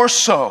 I more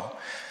so.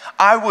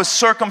 I was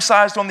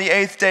circumcised on the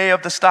 8th day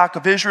of the stock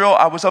of Israel.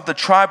 I was of the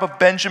tribe of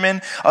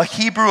Benjamin, a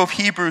Hebrew of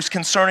Hebrews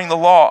concerning the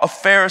law, a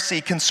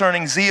Pharisee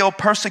concerning zeal,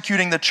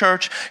 persecuting the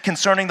church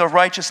concerning the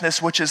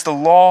righteousness which is the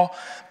law,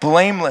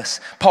 blameless.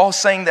 Paul's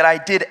saying that I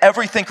did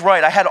everything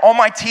right. I had all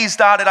my T's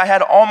dotted. I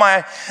had all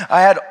my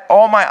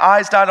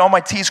I's dotted, all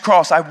my T's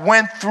crossed. I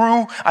went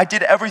through. I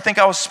did everything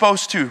I was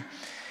supposed to.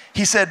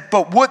 He said,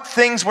 but what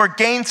things were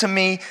gained to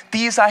me,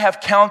 these I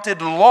have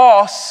counted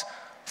loss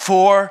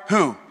for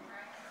who?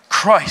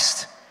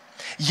 Christ.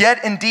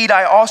 Yet indeed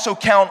I also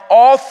count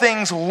all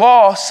things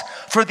loss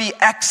for the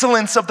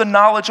excellence of the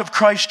knowledge of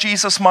Christ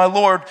Jesus my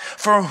Lord,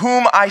 for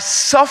whom I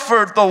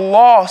suffered the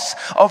loss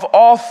of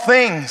all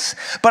things,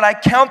 but I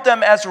count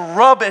them as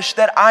rubbish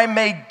that I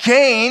may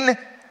gain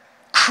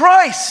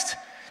Christ.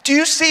 Do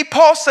you see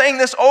Paul saying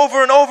this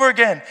over and over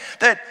again?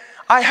 That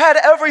I had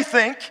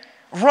everything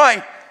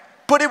right,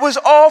 but it was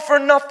all for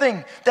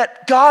nothing.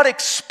 That God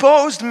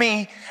exposed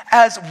me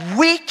as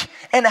weak,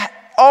 and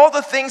all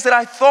the things that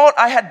I thought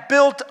I had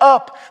built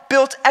up,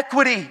 built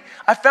equity,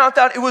 I found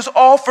out it was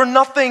all for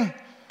nothing.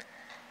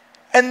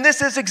 And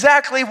this is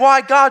exactly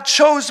why God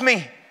chose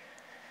me.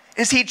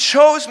 Is he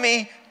chose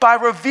me by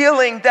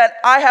revealing that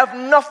I have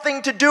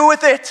nothing to do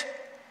with it.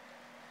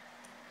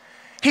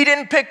 He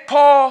didn't pick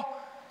Paul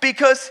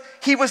because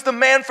he was the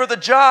man for the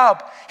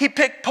job. He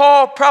picked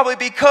Paul probably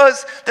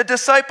because the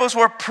disciples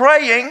were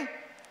praying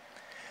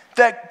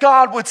that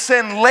God would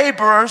send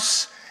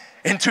laborers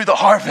into the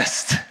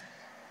harvest.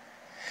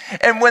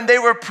 And when they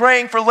were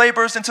praying for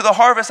laborers into the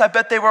harvest, I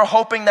bet they were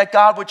hoping that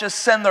God would just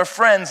send their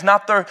friends,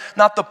 not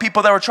the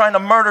people that were trying to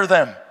murder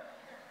them.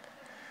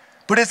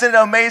 But isn't it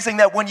amazing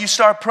that when you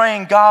start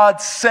praying,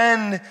 God,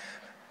 send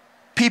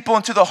people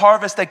into the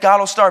harvest, that God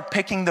will start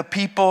picking the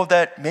people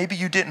that maybe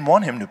you didn't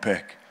want him to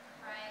pick.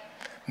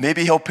 Right.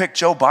 Maybe he'll pick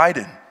Joe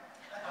Biden.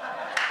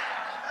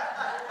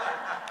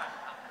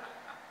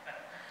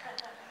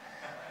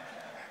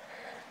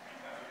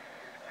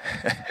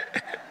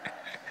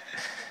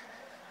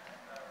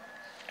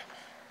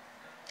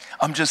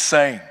 I'm just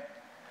saying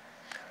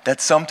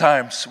that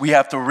sometimes we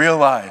have to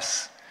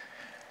realize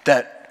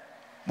that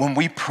when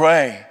we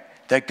pray,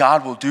 that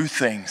God will do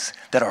things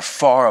that are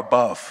far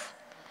above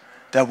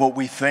that what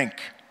we think,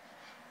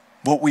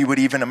 what we would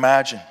even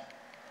imagine.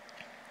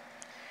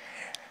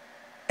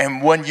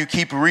 And when you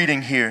keep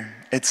reading here,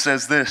 it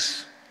says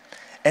this,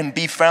 and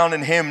be found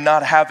in him,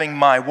 not having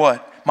my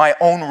what? My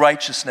own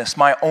righteousness,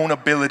 my own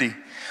ability,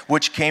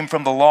 which came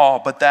from the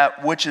law, but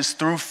that which is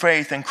through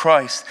faith in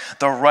Christ,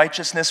 the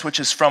righteousness which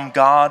is from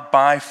God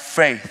by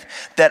faith,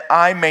 that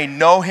I may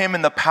know him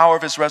in the power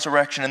of his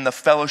resurrection and the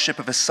fellowship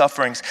of his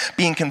sufferings,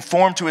 being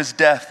conformed to his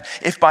death,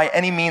 if by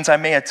any means I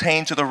may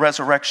attain to the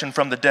resurrection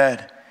from the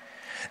dead.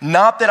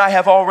 Not that I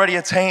have already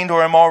attained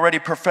or am already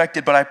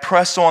perfected, but I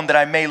press on that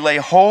I may lay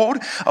hold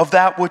of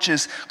that which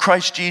is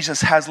Christ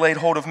Jesus has laid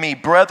hold of me.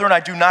 Brethren,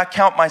 I do not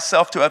count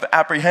myself to have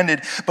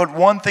apprehended, but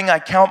one thing I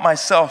count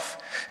myself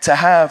to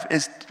have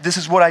is, this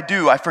is what I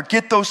do. I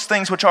forget those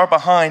things which are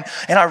behind,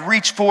 and I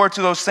reach forward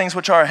to those things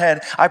which are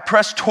ahead. I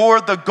press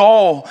toward the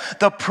goal,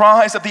 the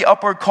prize of the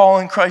upward call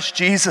in Christ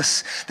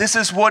Jesus. This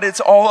is what it's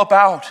all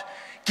about,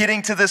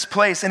 getting to this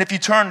place. And if you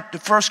turn to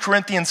 1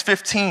 Corinthians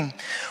 15,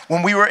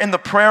 when we were in the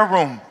prayer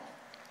room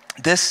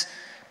this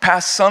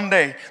past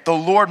Sunday, the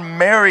Lord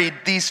married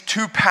these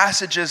two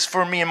passages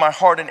for me in my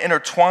heart and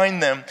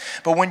intertwined them.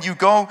 But when you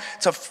go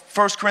to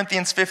 1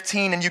 Corinthians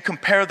 15 and you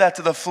compare that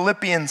to the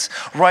Philippians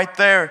right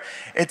there,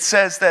 it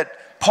says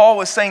that Paul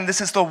was saying,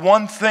 this is the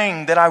one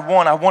thing that I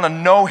want. I want to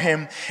know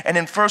him. And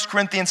in 1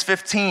 Corinthians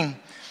 15,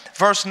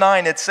 verse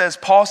 9, it says,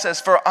 Paul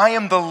says, "For I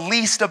am the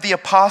least of the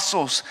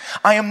apostles.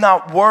 I am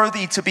not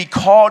worthy to be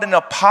called an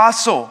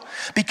apostle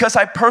because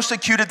I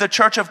persecuted the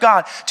church of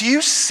God." Do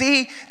you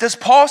see, does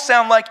Paul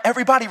sound like,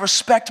 everybody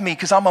respect me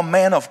because I'm a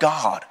man of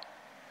God?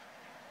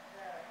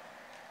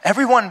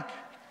 Everyone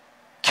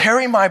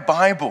carry my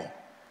Bible.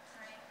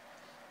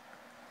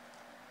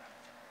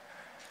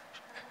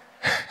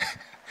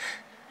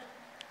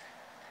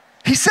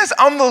 He says,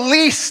 I'm the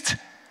least.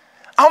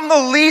 I'm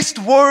the least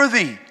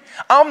worthy.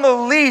 I'm the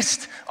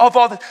least of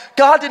all.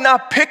 God did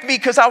not pick me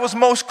because I was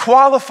most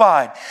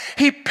qualified.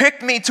 He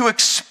picked me to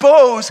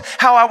expose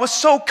how I was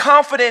so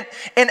confident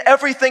in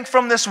everything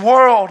from this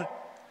world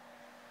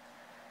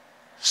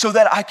so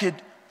that I could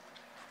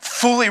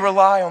fully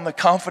rely on the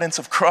confidence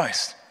of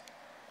Christ.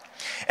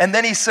 And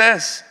then he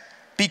says,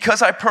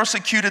 because I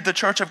persecuted the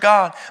church of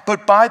God,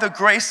 but by the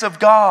grace of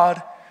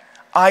God,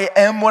 I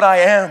am what I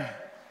am.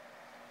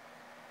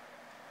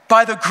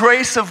 By the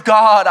grace of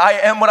God, I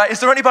am what I am. Is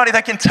there anybody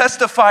that can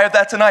testify of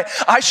that tonight?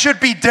 I should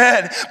be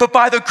dead, but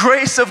by the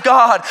grace of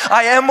God,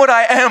 I am what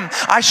I am.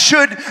 I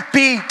should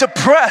be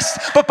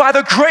depressed, but by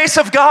the grace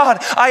of God,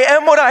 I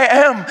am what I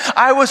am.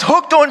 I was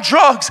hooked on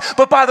drugs,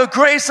 but by the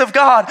grace of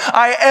God,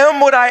 I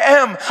am what I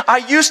am. I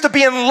used to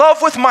be in love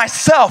with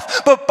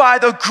myself, but by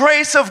the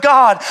grace of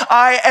God,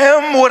 I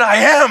am what I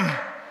am.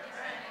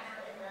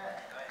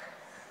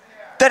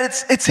 That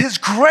it's His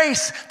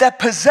grace that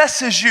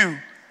possesses you.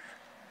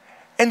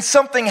 And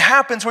something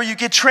happens where you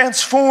get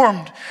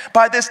transformed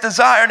by this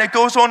desire. And it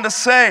goes on to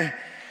say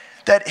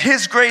that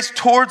His grace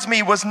towards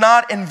me was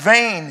not in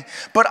vain,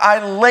 but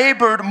I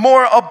labored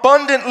more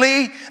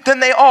abundantly than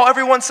they all.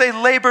 Everyone say,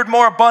 labored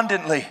more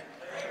abundantly.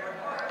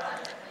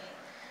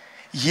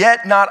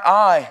 Yet not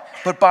I,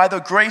 but by the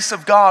grace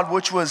of God,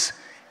 which was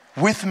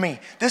with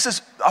me.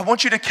 I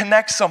want you to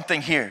connect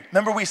something here.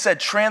 Remember we said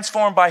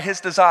transformed by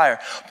His desire.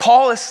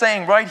 Paul is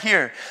saying right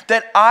here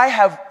that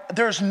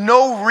there's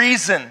no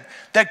reason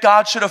that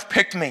God should have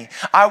picked me.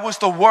 I was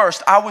the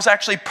worst. I was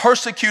actually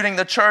persecuting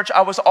the church.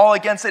 I was all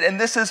against it. And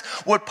this is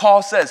what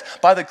Paul says.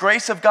 By the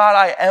grace of God,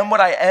 I am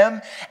what I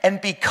am. And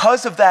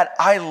because of that,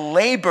 I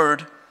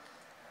labored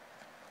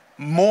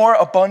more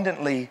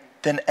abundantly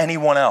than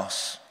anyone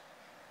else.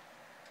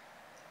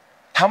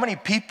 How many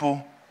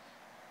people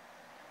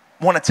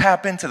want to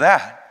tap into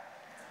that?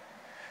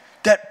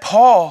 That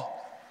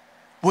Paul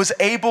was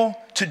able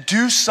to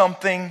do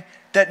something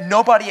that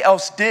nobody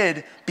else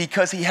did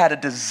because he had a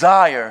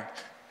desire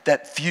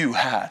that few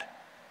had.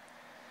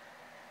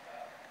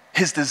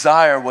 His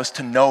desire was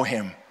to know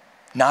Him,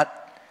 not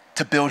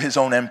to build his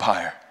own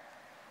empire.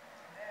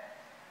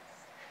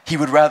 He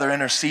would rather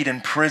intercede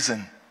in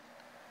prison.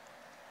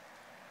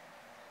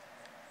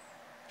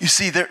 You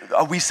see,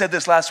 we said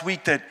this last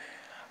week that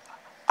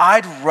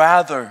I'd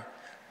rather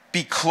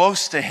be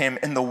close to Him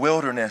in the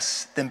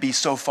wilderness than be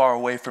so far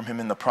away from Him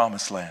in the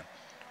promised land.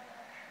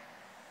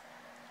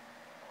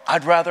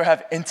 I'd rather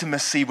have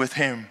intimacy with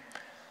Him,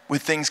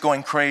 with things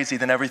going crazy,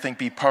 than everything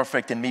be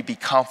perfect and me be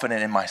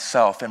confident in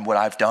myself and what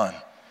I've done.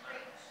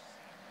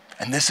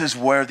 And this is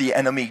where the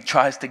enemy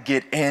tries to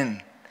get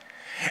in.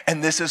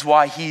 And this is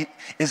why he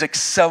is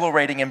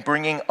accelerating and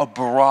bringing a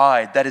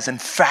bride that is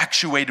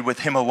infatuated with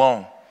Him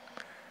alone.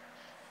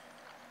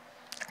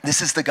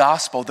 This is the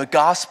gospel. The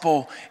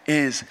gospel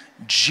is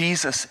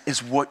Jesus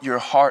is what your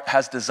heart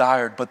has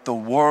desired, but the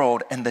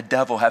world and the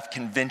devil have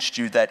convinced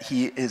you that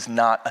He is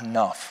not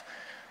enough.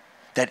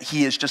 That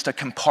He is just a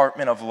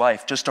compartment of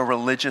life, just a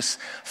religious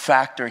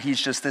factor. He's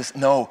just this.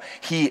 No,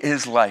 He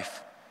is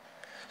life.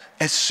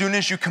 As soon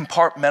as you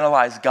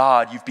compartmentalize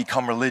God, you've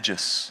become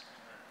religious.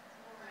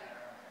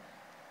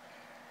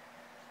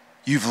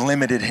 You've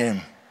limited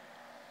Him.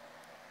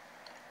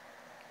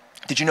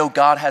 Did you know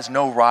God has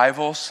no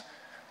rivals,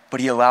 but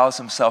He allows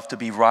Himself to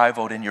be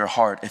rivaled in your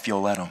heart if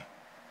you'll let Him?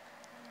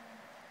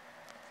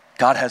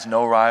 God has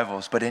no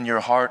rivals, but in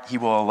your heart, He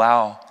will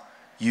allow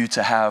you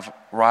to have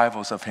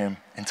rivals of Him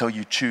until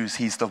you choose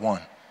He's the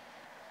one.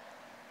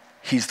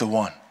 He's the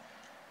one.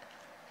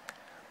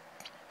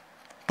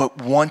 But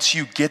once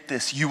you get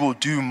this, you will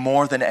do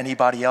more than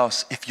anybody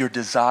else if your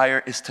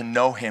desire is to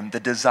know Him. The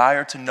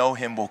desire to know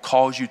Him will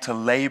cause you to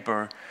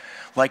labor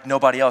like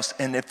nobody else.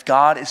 And if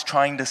God is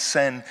trying to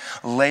send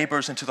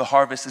laborers into the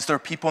harvest, is there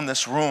people in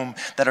this room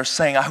that are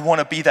saying, I want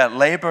to be that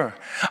laborer.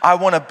 I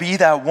want to be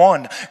that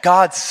one.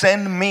 God,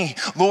 send me.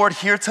 Lord,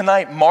 here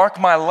tonight, mark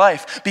my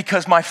life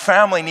because my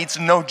family needs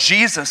to know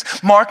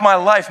Jesus. Mark my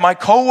life. My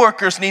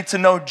coworkers need to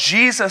know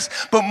Jesus.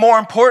 But more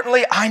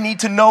importantly, I need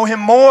to know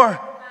Him more.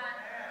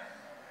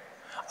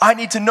 I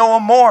need to know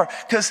Him more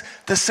because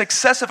the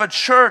success of a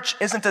church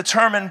isn't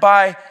determined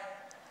by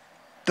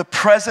the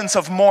presence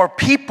of more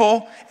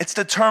people, it's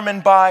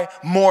determined by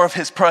more of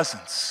His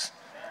presence.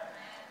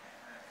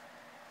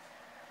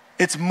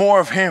 It's more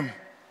of Him.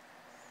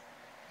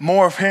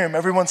 More of Him.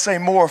 Everyone say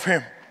more of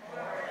Him.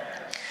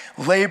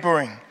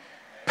 Laboring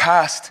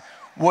past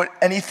what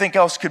anything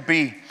else could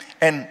be.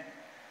 And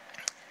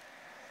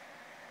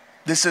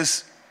this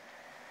is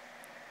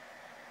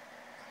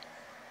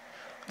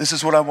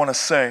what I want to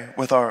say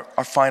with our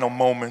final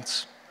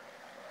moments.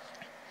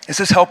 Is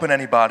this helping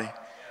anybody?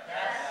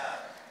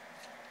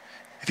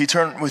 If you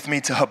turn with me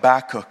to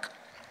Habakkuk.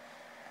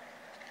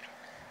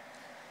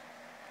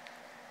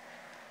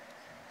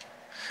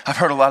 I've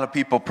heard a lot of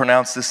people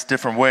pronounce this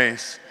different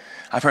ways.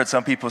 I've heard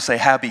some people say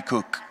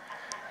Habakkuk,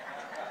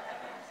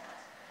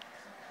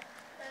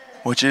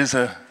 which is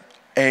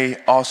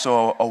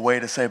also a way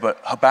to say, but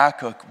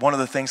Habakkuk, one of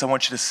the things I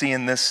want you to see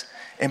in this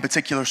in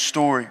particular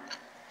story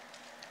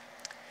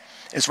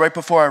is right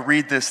before I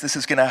read this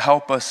is going to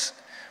help us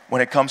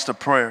when it comes to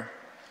prayer.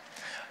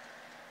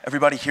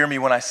 Everybody hear me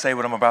when I say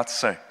what I'm about to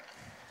say.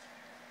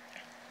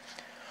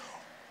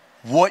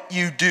 What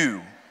you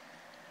do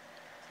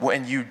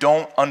when you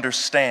don't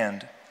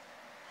understand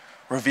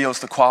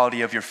reveals the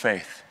quality of your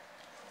faith.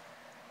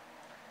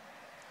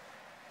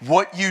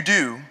 What you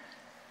do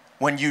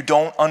when you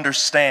don't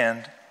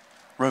understand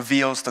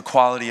reveals the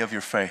quality of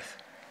your faith.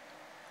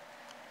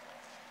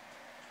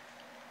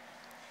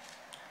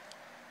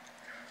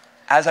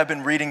 As I've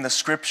been reading the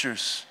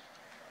scriptures,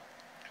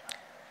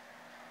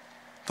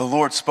 the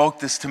Lord spoke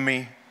this to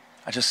me.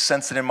 I just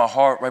sensed it in my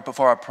heart right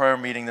before our prayer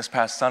meeting this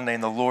past Sunday,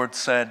 and the Lord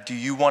said, do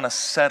you want to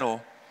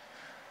settle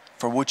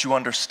for what you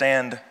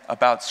understand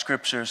about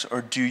scriptures,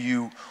 or do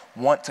you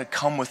want to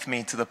come with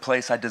me to the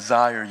place I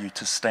desire you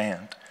to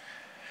stand?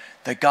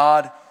 That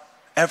God,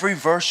 every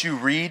verse you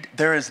read,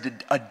 there is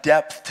a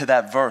depth to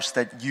that verse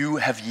that you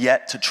have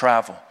yet to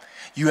travel.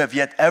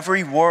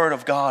 Every word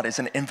of God is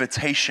an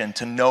invitation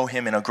to know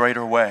him in a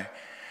greater way.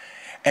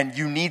 And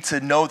you need to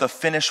know the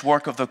finished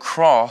work of the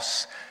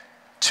cross.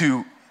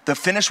 The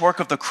finished work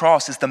of the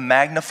cross is the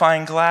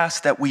magnifying glass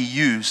that we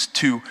use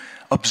to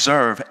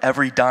observe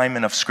every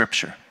diamond of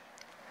Scripture.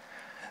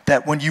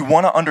 That when you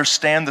want to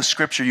understand the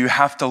Scripture, you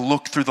have to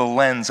look through the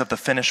lens of the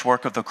finished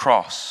work of the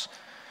cross.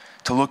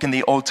 To look in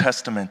the Old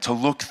Testament, to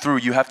look through,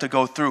 you have to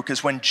go through.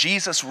 Because when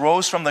Jesus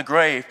rose from the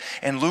grave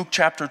in Luke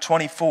chapter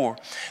 24,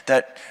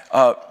 that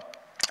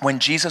when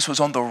Jesus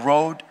was on the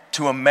road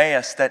to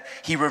Emmaus, that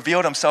he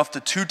revealed himself to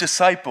two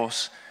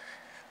disciples,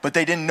 but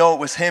they didn't know it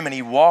was him, and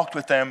he walked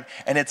with them.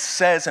 And it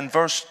says in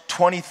verse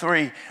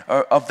 23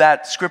 of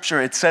that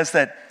scripture, it says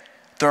that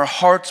their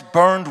hearts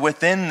burned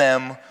within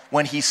them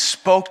when he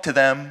spoke to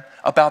them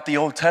about the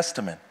Old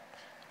Testament.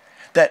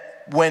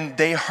 That when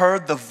they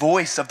heard the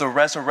voice of the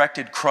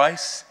resurrected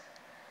Christ,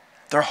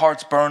 their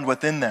hearts burned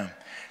within them.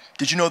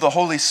 Did you know the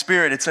Holy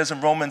Spirit, it says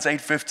in Romans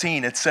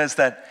 8:15, it says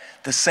that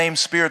the same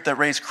Spirit that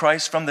raised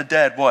Christ from the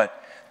dead,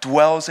 what?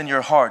 Dwells in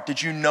your heart.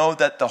 Did you know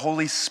that the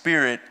Holy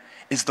Spirit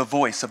is the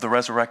voice of the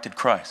resurrected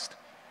Christ?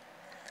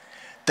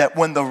 That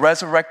when the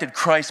resurrected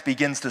Christ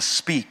begins to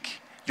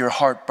speak, your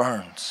heart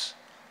burns.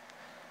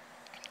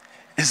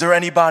 Is there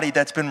anybody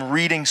that's been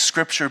reading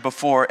scripture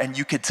before and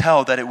you could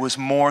tell that it was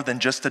more than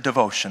just a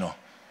devotional?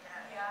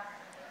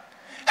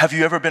 Have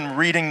you ever been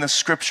reading the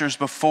scriptures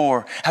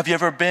before? Have you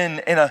ever been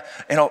in a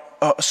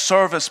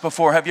service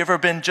before? Have you ever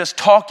been just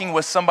talking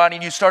with somebody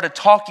and you started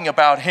talking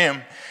about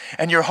him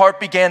and your heart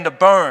began to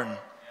burn?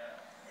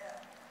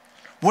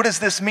 What does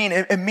this mean?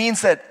 It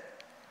means that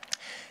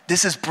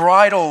this is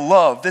bridal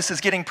love. This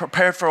is getting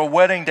prepared for a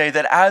wedding day,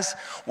 that as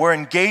we're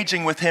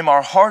engaging with him,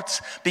 our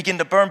hearts begin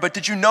to burn. But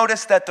did you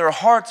notice that their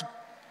hearts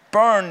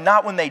burn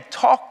not when they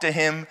talked to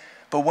him,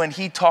 but when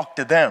he talked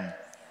to them?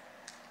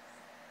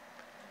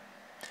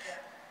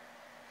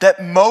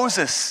 That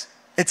Moses,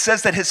 it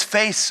says that his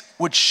face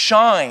would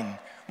shine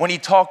when he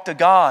talked to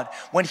God.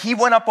 When he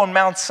went up on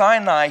Mount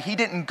Sinai, he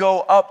didn't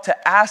go up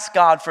to ask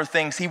God for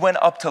things. He went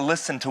up to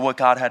listen to what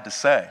God had to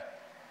say.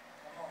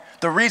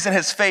 The reason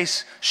his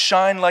face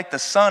shined like the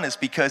sun is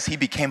because he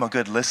became a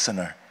good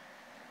listener.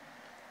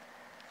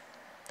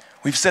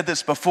 We've said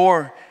this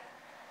before.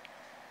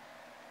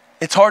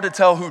 It's hard to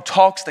tell who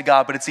talks to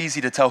God, but it's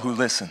easy to tell who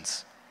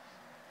listens.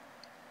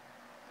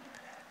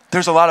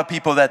 There's a lot of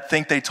people that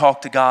think they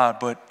talk to God,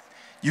 but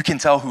you can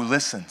tell who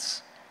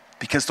listens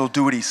because they'll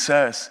do what he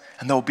says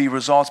and there'll be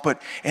results.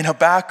 But in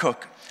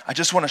Habakkuk, I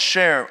just want to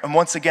share, and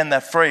once again,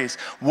 that phrase,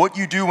 what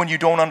you do when you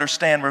don't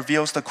understand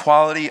reveals the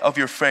quality of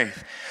your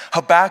faith.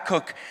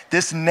 Habakkuk,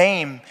 this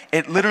name,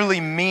 it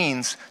literally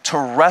means to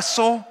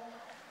wrestle,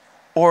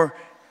 or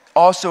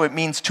also it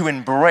means to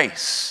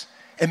embrace.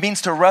 It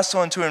means to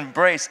wrestle and to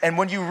embrace. And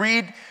when you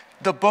read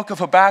the book of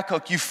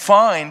Habakkuk, you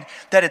find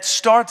that it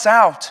starts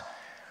out,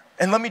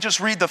 and let me just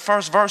read the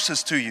first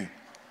verses to you.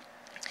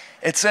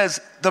 It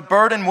says, the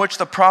burden which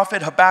the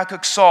prophet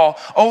Habakkuk saw,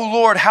 O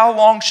Lord, how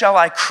long shall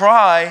I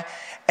cry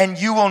and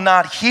you will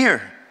not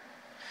hear?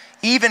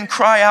 Even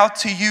cry out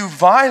to you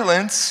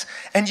violence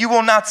and you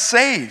will not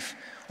save.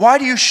 Why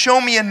do you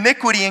show me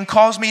iniquity and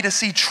cause me to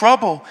see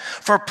trouble?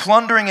 For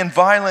plundering and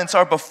violence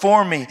are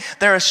before me.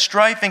 There is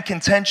strife and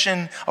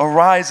contention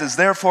arises.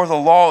 Therefore the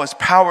law is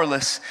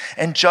powerless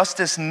and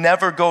justice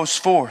never goes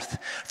forth.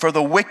 For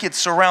the wicked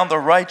surround the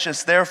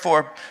righteous.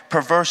 Therefore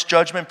perverse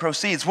judgment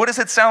proceeds. What does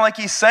it sound like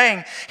he's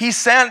saying? It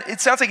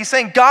sounds like he's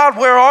saying, God,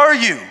 where are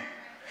you?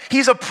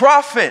 He's a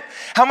prophet.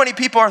 How many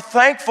people are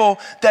thankful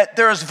that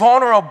there is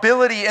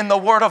vulnerability in the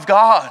Word of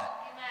God?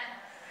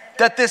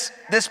 that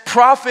this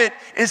prophet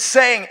is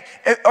saying,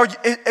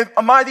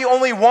 am I the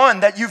only one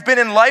that you've been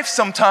in life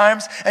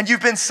sometimes and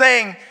you've been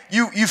saying,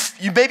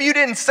 maybe you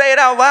didn't say it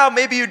out loud,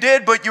 maybe you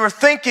did, but you were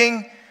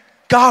thinking,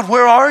 God,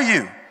 where are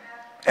you?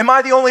 Am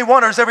I the only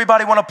one, or does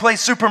everybody want to play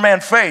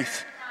Superman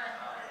faith?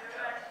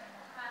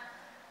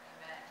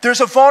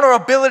 There's a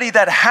vulnerability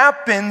that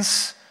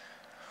happens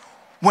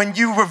when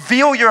you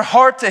reveal your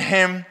heart to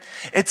him.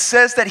 It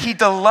says that he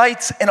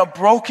delights in a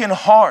broken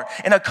heart,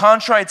 in a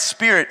contrite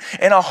spirit,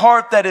 in a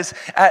heart that is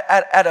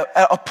at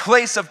a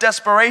place of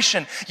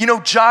desperation. You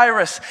know,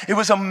 Jairus, it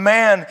was a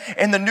man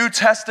in the New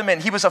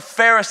Testament. He was a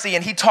Pharisee,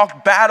 and he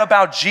talked bad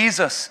about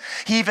Jesus.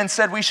 He even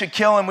said we should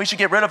kill him, we should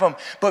get rid of him.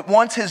 But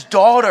once his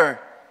daughter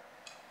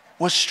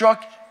was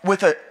struck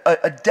with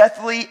a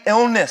deathly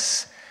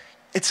illness,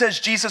 it says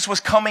Jesus was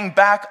coming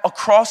back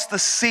across the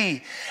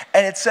sea.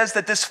 And it says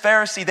that this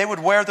Pharisee, they would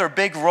wear their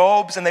big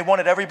robes and they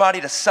wanted everybody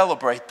to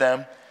celebrate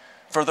them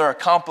for their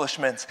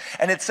accomplishments.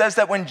 And it says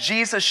that when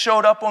Jesus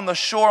showed up on the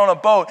shore on a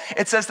boat,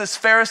 it says this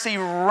Pharisee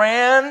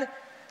ran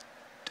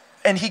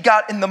and he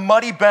got in the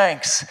muddy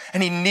banks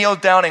and he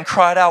kneeled down and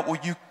cried out, "Will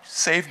you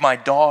save my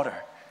daughter?"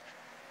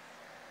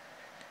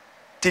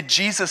 Did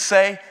Jesus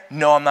say,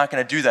 "No, I'm not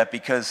going to do that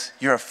because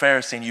you're a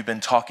Pharisee and you've been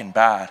talking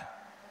bad"?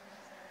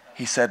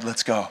 He said,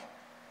 "Let's go."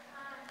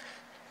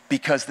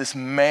 Because this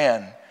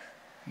men,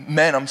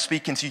 I'm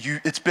speaking to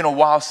you, it's been a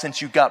while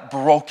since you got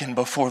broken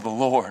before the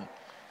Lord.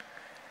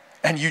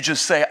 And you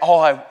just say,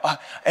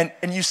 and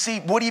you see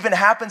what even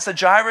happens to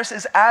Jairus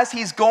is as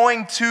he's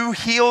going to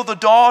heal the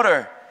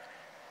daughter,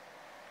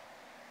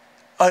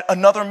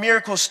 another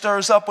miracle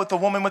stirs up with the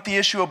woman with the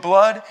issue of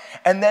blood.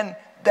 And then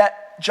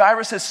that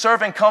Jairus'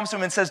 servant comes to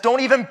him and says, "Don't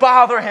even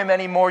bother him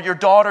anymore, your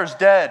daughter's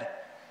dead."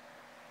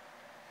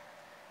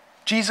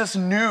 Jesus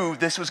knew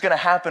this was going to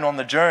happen on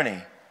the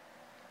journey.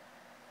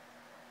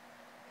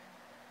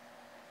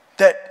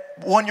 That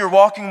when you're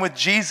walking with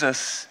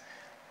Jesus,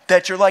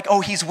 that you're like,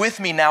 oh, he's with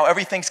me now,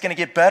 everything's going to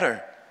get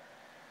better.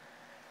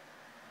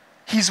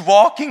 He's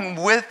walking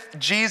with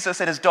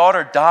Jesus and his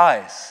daughter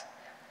dies.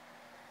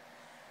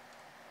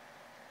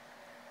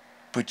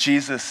 But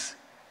Jesus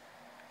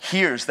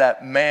hears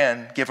that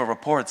man give a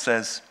report,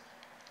 says,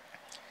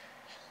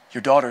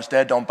 "Your daughter's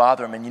dead, don't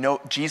bother him." And you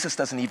know, Jesus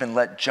doesn't even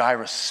let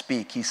Jairus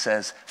speak. He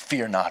says,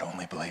 "Fear not,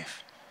 only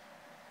believe."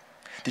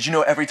 Did you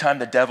know every time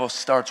the devil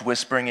starts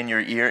whispering in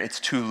your ear, it's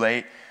too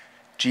late?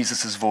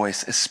 Jesus'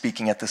 voice is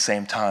speaking at the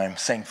same time,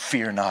 saying,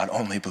 "Fear not,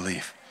 only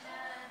believe."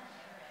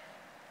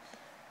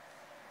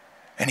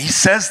 And he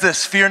says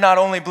this, "Fear not,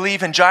 only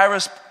believe." And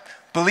Jairus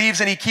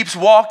believes and he keeps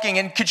walking.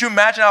 And could you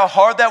imagine how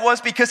hard that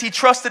was? Because he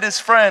trusted his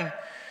friend.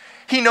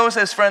 He knows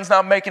his friend's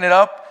not making it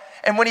up.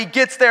 And when he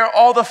gets there,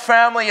 all the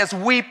family is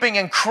weeping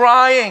and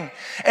crying.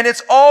 And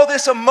it's all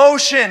this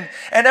emotion.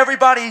 And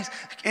everybody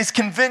is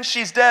convinced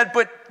she's dead.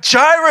 But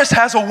Jairus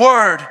has a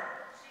word.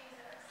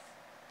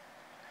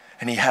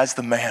 And he has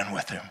the man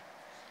with him.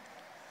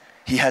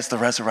 He has the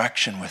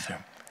resurrection with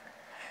him.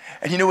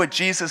 And you know what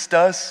Jesus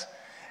does?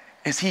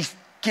 Is he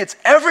gets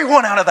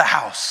everyone out of the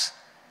house.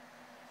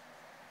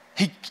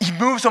 He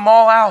moves them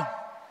all out.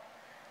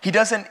 He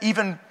gets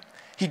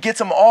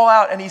them all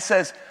out and he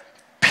says,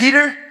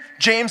 "Peter,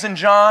 James and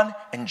John,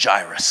 and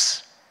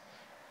Jairus,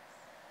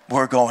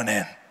 we're going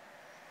in."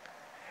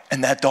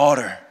 And that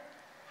daughter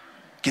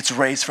gets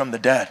raised from the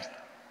dead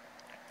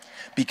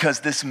because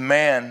this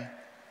man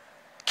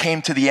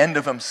came to the end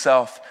of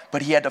himself,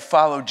 but he had to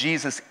follow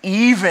Jesus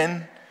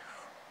even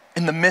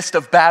in the midst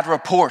of bad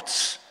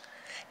reports.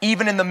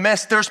 Even in the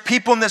midst, there's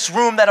people in this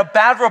room that a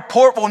bad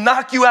report will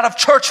knock you out of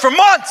church for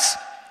months.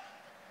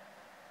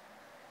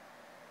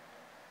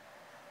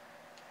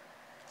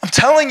 I'm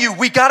telling you,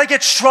 we got to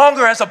get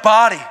stronger as a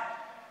body.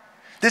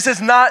 This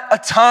is not a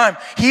time.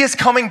 He is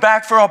coming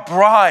back for a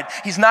bride.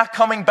 He's not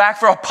coming back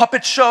for a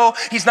puppet show.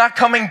 He's not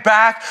coming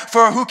back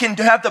for who can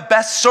have the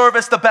best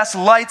service, the best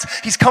lights.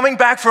 He's coming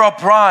back for a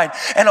bride.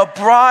 And a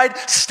bride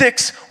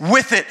sticks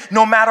with it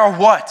no matter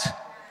what.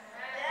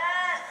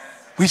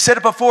 We've said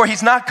it before.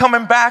 He's not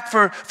coming back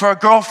for a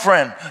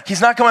girlfriend. He's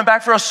not coming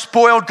back for a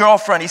spoiled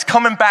girlfriend. He's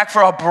coming back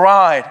for a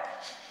bride.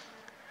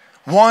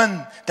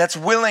 One that's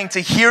willing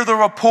to hear the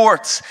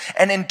reports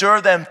and endure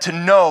them, to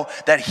know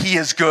that he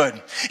is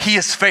good. He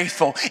is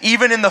faithful.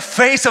 Even in the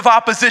face of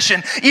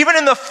opposition, even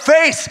in the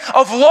face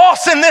of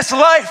loss in this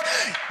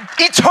life,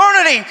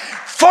 eternity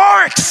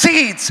far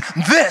exceeds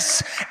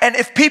this. And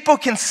if people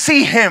can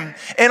see him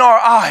in our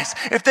eyes,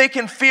 if they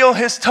can feel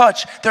his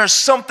touch, there's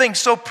something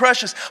so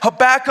precious.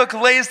 Habakkuk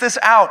lays this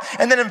out.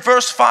 And then in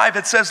verse 5,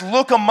 it says,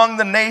 "Look among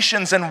the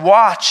nations and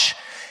watch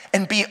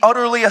and be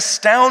utterly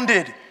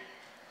astounded."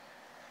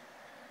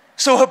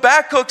 So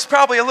Habakkuk's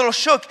probably a little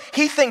shook.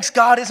 He thinks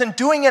God isn't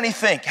doing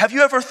anything. Have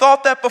you ever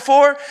thought that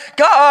before?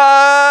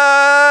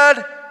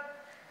 God,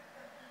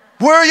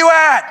 where are you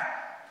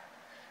at?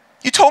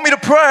 You told me to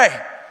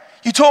pray.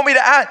 You told me to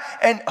act.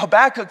 And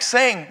Habakkuk's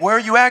saying, "Where are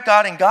you at,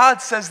 God?" And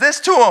God says this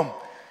to him: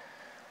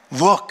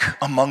 "Look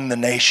among the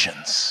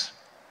nations."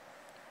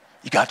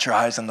 You got your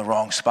eyes in the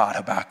wrong spot,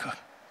 Habakkuk.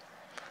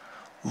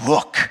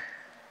 Look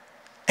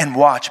And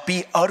watch,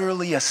 be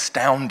utterly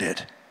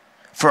astounded,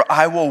 for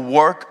I will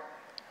work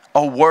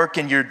a work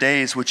in your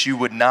days which you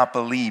would not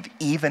believe,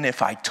 even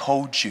if I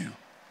told you.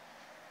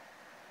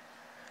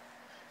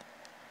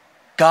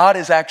 God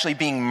is actually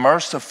being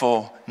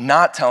merciful,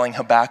 not telling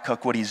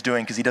Habakkuk what he's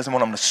doing because he doesn't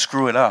want him to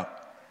screw it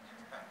up.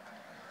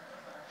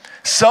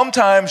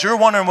 Sometimes you're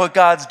wondering what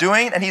God's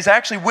doing, and he's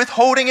actually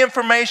withholding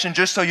information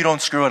just so you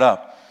don't screw it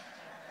up.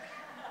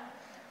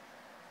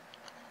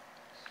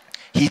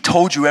 He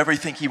told you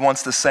everything he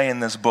wants to say in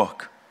this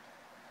book.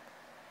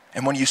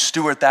 And when you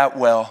steward that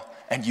well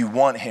and you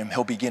want him,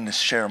 he'll begin to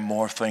share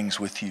more things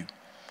with you.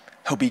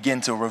 He'll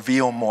begin to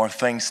reveal more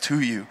things to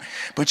you.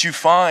 But you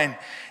find,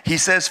 he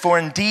says, for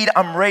indeed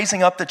I'm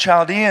raising up the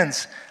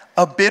Chaldeans,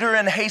 a bitter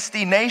and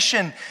hasty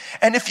nation.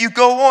 And if you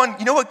go on,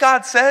 you know what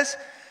God says?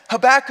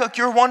 Habakkuk,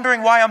 you're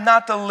wondering why I'm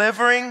not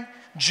delivering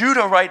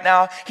Judah right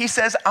now. He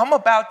says, I'm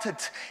about to,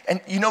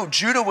 and you know,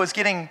 Judah was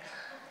getting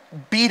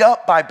beat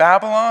up by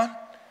Babylon.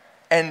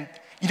 And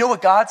you know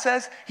what God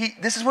says?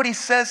 This is what he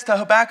says to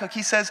Habakkuk.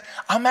 He says,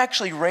 I'm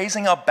actually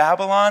raising up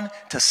Babylon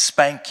to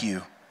spank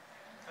you.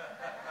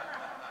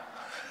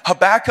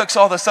 Habakkuk's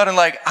all of a sudden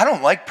like, I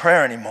don't like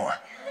prayer anymore.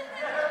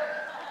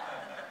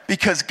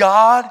 Because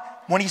God,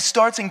 when he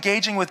starts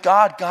engaging with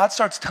God, God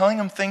starts telling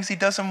him things he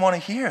doesn't want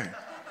to hear.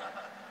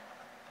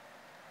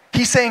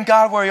 He's saying,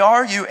 God, where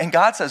are you? And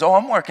God says, oh,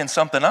 I'm working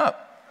something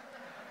up.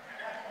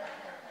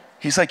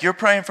 He's like, you're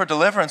praying for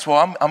deliverance.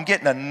 Well, I'm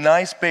getting a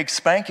nice big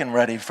spanking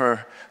ready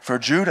for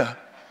Judah.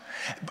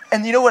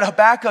 And you know what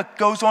Habakkuk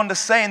goes on to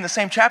say in the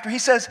same chapter? He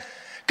says,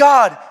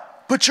 God,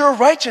 but you're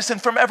righteous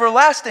and from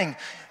everlasting.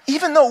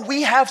 Even though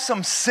we have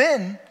some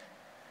sin,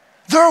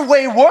 they're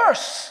way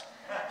worse.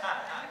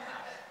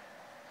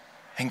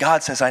 And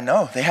God says, I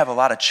know. They have a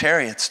lot of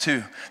chariots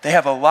too. They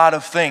have a lot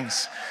of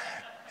things.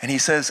 And he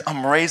says,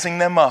 I'm raising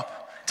them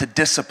up to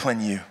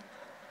discipline you.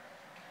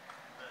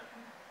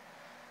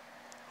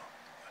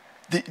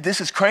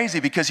 This is crazy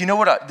because you know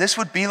what? This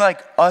would be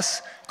like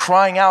us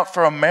crying out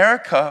for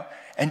America.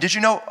 And did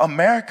you know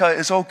America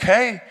is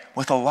okay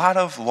with a lot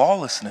of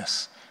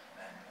lawlessness?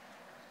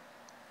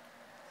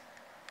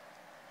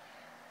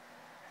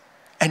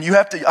 And you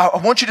have to, I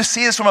want you to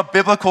see this from a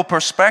biblical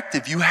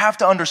perspective. You have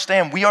to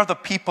understand we are the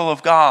people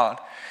of God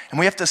and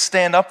we have to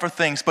stand up for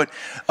things. But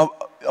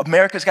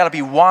America's got to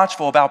be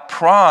watchful about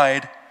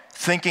pride,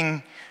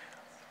 thinking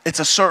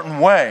it's a certain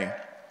way.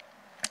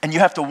 And you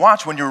have to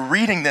watch when you're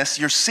reading this,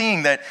 you're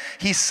seeing that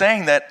he's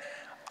saying that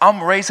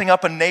I'm raising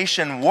up a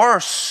nation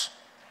worse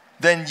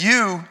than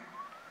you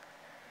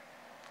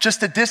just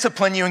to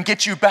discipline you and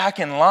get you back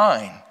in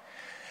line.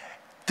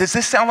 Does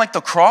this sound like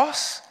the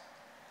cross?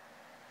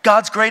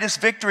 God's greatest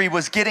victory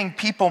was getting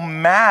people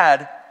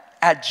mad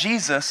at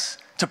Jesus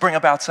to bring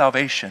about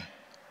salvation.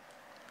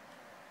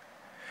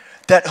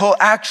 That he'll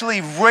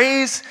actually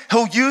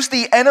he'll use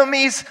the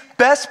enemy's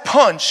best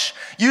punch,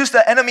 use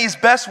the enemy's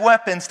best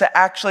weapons to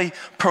actually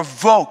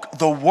provoke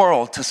the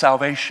world to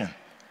salvation.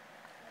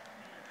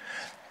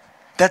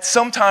 That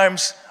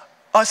sometimes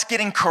us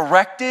getting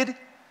corrected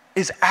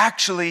is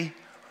actually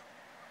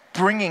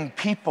bringing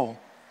people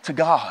to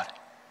God.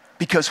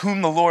 Because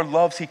whom the Lord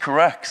loves, he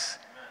corrects.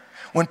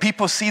 When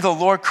people see the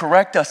Lord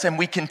correct us and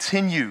we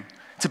continue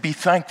to be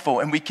thankful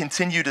and we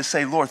continue to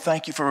say, Lord,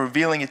 thank you for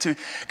revealing it to.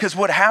 Because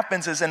what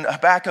happens is in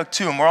Habakkuk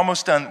 2, and we're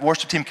almost done,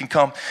 worship team can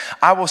come.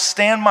 I will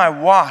stand my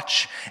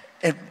watch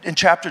in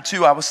chapter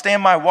 2. I will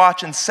stand my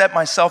watch and set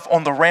myself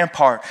on the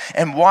rampart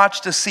and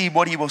watch to see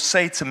what he will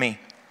say to me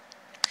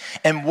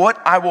and what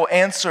I will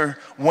answer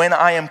when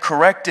I am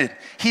corrected.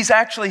 He's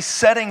actually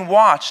setting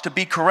watch to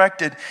be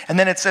corrected. And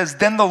then it says,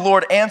 then the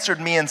Lord answered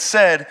me and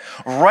said,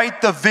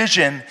 write the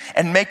vision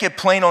and make it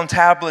plain on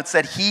tablets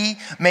that he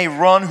may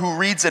run who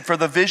reads it. For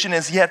the vision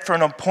is yet for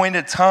an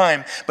appointed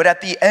time, but at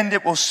the end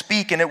it will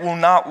speak and it will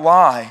not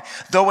lie.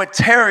 Though it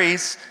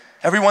tarries,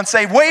 everyone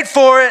say, wait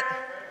for it.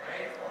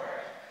 Wait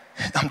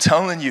for it. I'm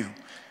telling you,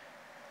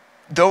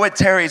 though it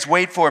tarries,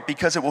 wait for it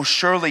because it will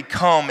surely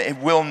come. It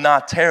will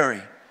not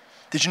tarry.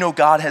 Did you know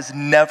God has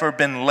never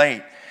been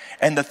late?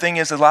 And the thing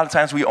is, a lot of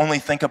times we only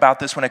think about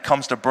this when it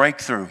comes to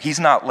breakthrough.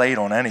 He's not late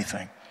on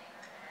anything.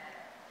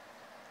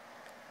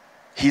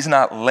 He's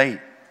not late.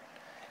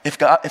 If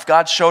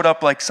God showed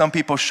up like some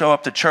people show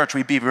up to church,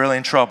 we'd be really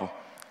in trouble.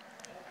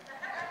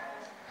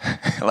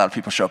 A lot of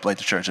people show up late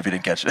to church if you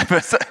didn't catch it.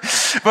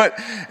 But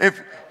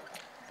if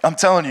I'm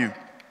telling you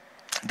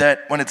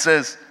that when it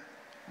says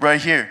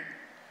right here,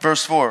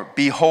 verse 4,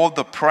 behold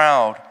the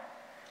proud,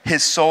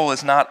 his soul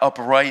is not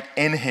upright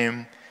in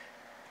him,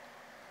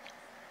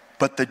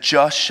 but the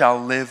just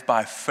shall live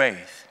by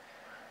faith.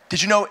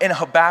 Did you know in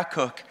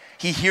Habakkuk,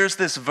 he hears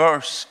this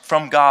verse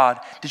from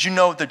God. Did you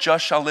know the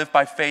just shall live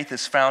by faith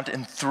is found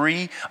in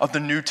 3 of the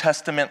New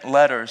Testament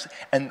letters,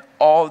 and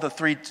all the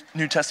 3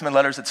 New Testament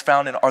letters it's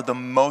found in are the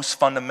most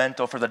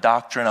fundamental for the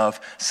doctrine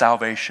of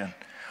salvation.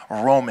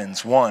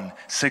 Romans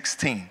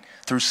 1:16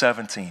 through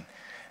 17.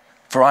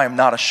 For I am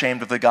not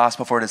ashamed of the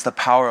gospel, for it is the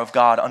power of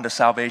God unto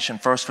salvation,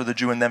 first for the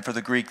Jew and then for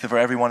the Greek, for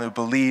everyone who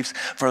believes.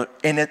 For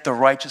in it the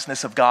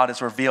righteousness of God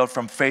is revealed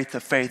from faith to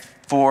faith.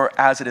 For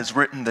as it is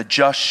written, the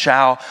just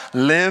shall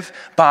live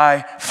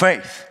by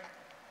faith.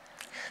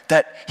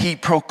 That he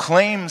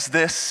proclaims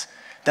this,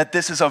 that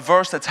this is a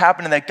verse that's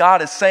happening, that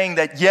God is saying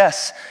that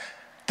yes,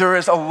 there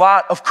is a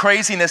lot of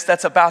craziness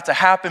that's about to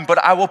happen, but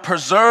I will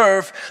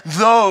preserve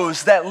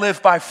those that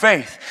live by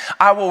faith.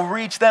 I will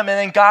reach them. And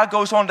then God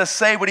goes on to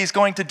say what he's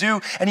going to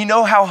do. And you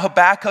know how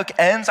Habakkuk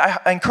ends? I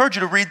encourage you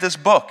to read this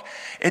book.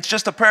 It's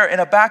just a prayer. In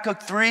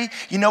Habakkuk 3,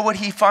 you know what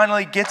he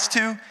finally gets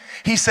to?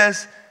 He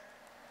says,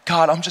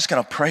 God, I'm just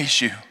going to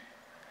praise you.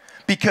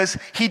 Because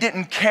he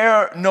didn't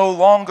care no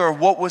longer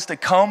what was to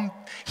come.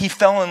 He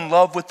fell in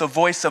love with the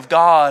voice of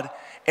God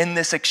in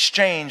this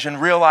exchange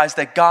and realize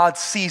that God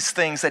sees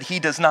things that he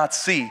does not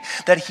see,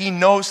 that he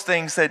knows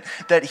things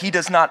that he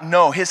does not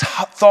know. His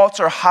thoughts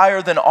are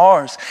higher than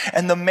ours.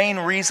 And the main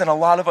reason a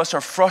lot of us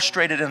are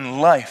frustrated in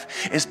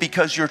life is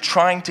because you're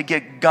trying to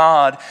get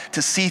God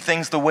to see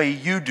things the way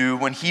you do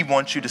when he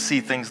wants you to see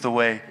things the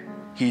way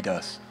he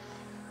does.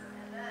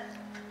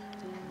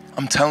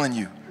 I'm telling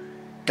you,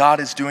 God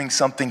is doing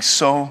something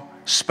so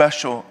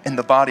special in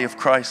the body of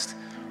Christ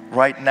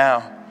right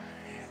now.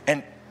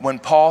 And when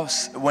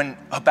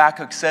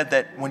Habakkuk said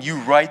that when you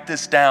write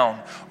this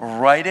down,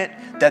 write it,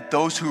 that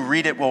those who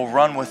read it will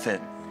run with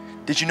it.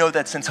 Did you know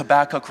that since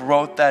Habakkuk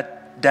wrote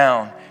that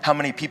down, how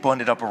many people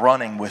ended up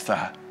running with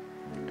that?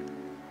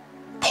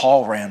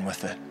 Paul ran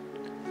with it.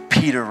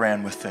 Peter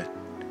ran with it.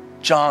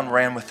 John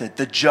ran with it.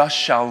 The just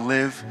shall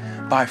live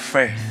by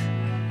faith.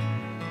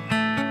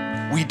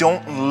 We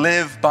don't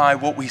live by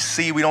what we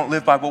see. We don't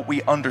live by what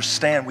we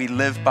understand. We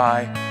live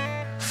by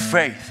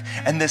faith.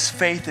 And this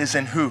faith is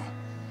in who?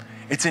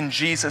 It's in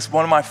Jesus.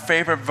 One of my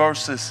favorite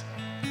verses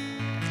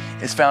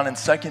is found in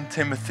 2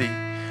 Timothy.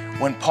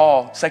 When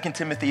 2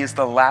 Timothy is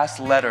the last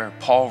letter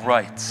Paul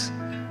writes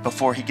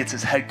before he gets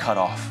his head cut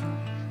off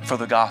for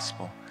the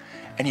gospel.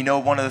 And you know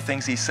one of the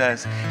things he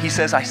says? He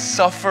says, I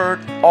suffered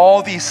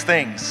all these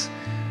things,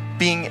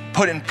 being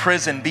put in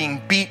prison,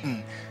 being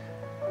beaten.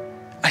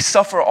 I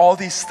suffer all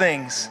these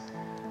things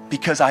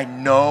because I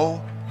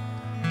know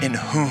in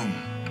whom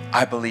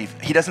I believe.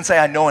 He doesn't say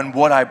I know in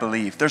what I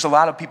believe. There's a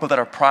lot of people that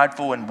are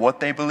prideful in what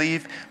they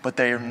believe, but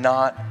they are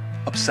not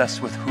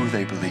obsessed with who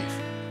they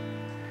believe.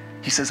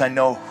 He says, I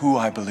know who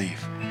I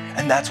believe.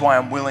 And that's why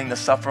I'm willing to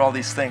suffer all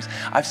these things.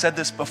 I've said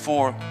this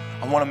before.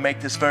 I want to make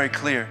this very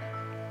clear.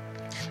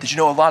 Did you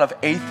know a lot of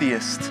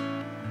atheists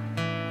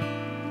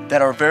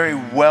that are very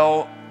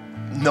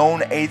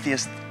well-known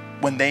atheists,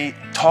 when they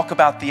talk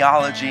about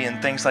theology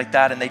and things like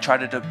that and they try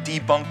to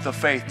debunk the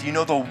faith, do you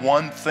know the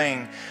one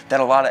thing that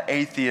a lot of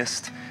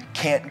atheists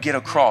can't get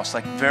across,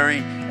 like very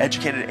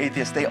educated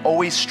atheists, they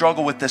always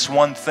struggle with this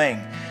one thing.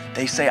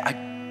 They say,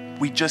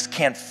 we just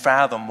can't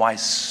fathom why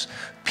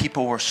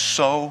people were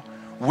so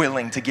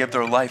willing to give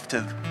their life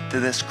to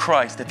this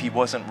Christ if he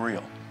wasn't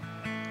real.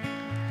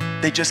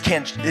 They just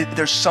can't,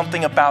 there's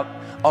something about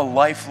a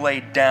life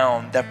laid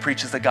down that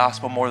preaches the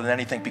gospel more than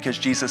anything, because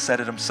Jesus said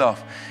it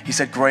himself. He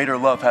said, greater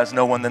love has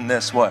no one than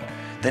this, what?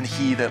 Than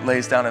he that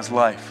lays down his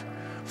life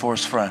for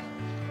his friend.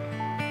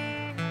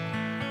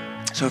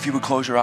 So if you would close your eyes.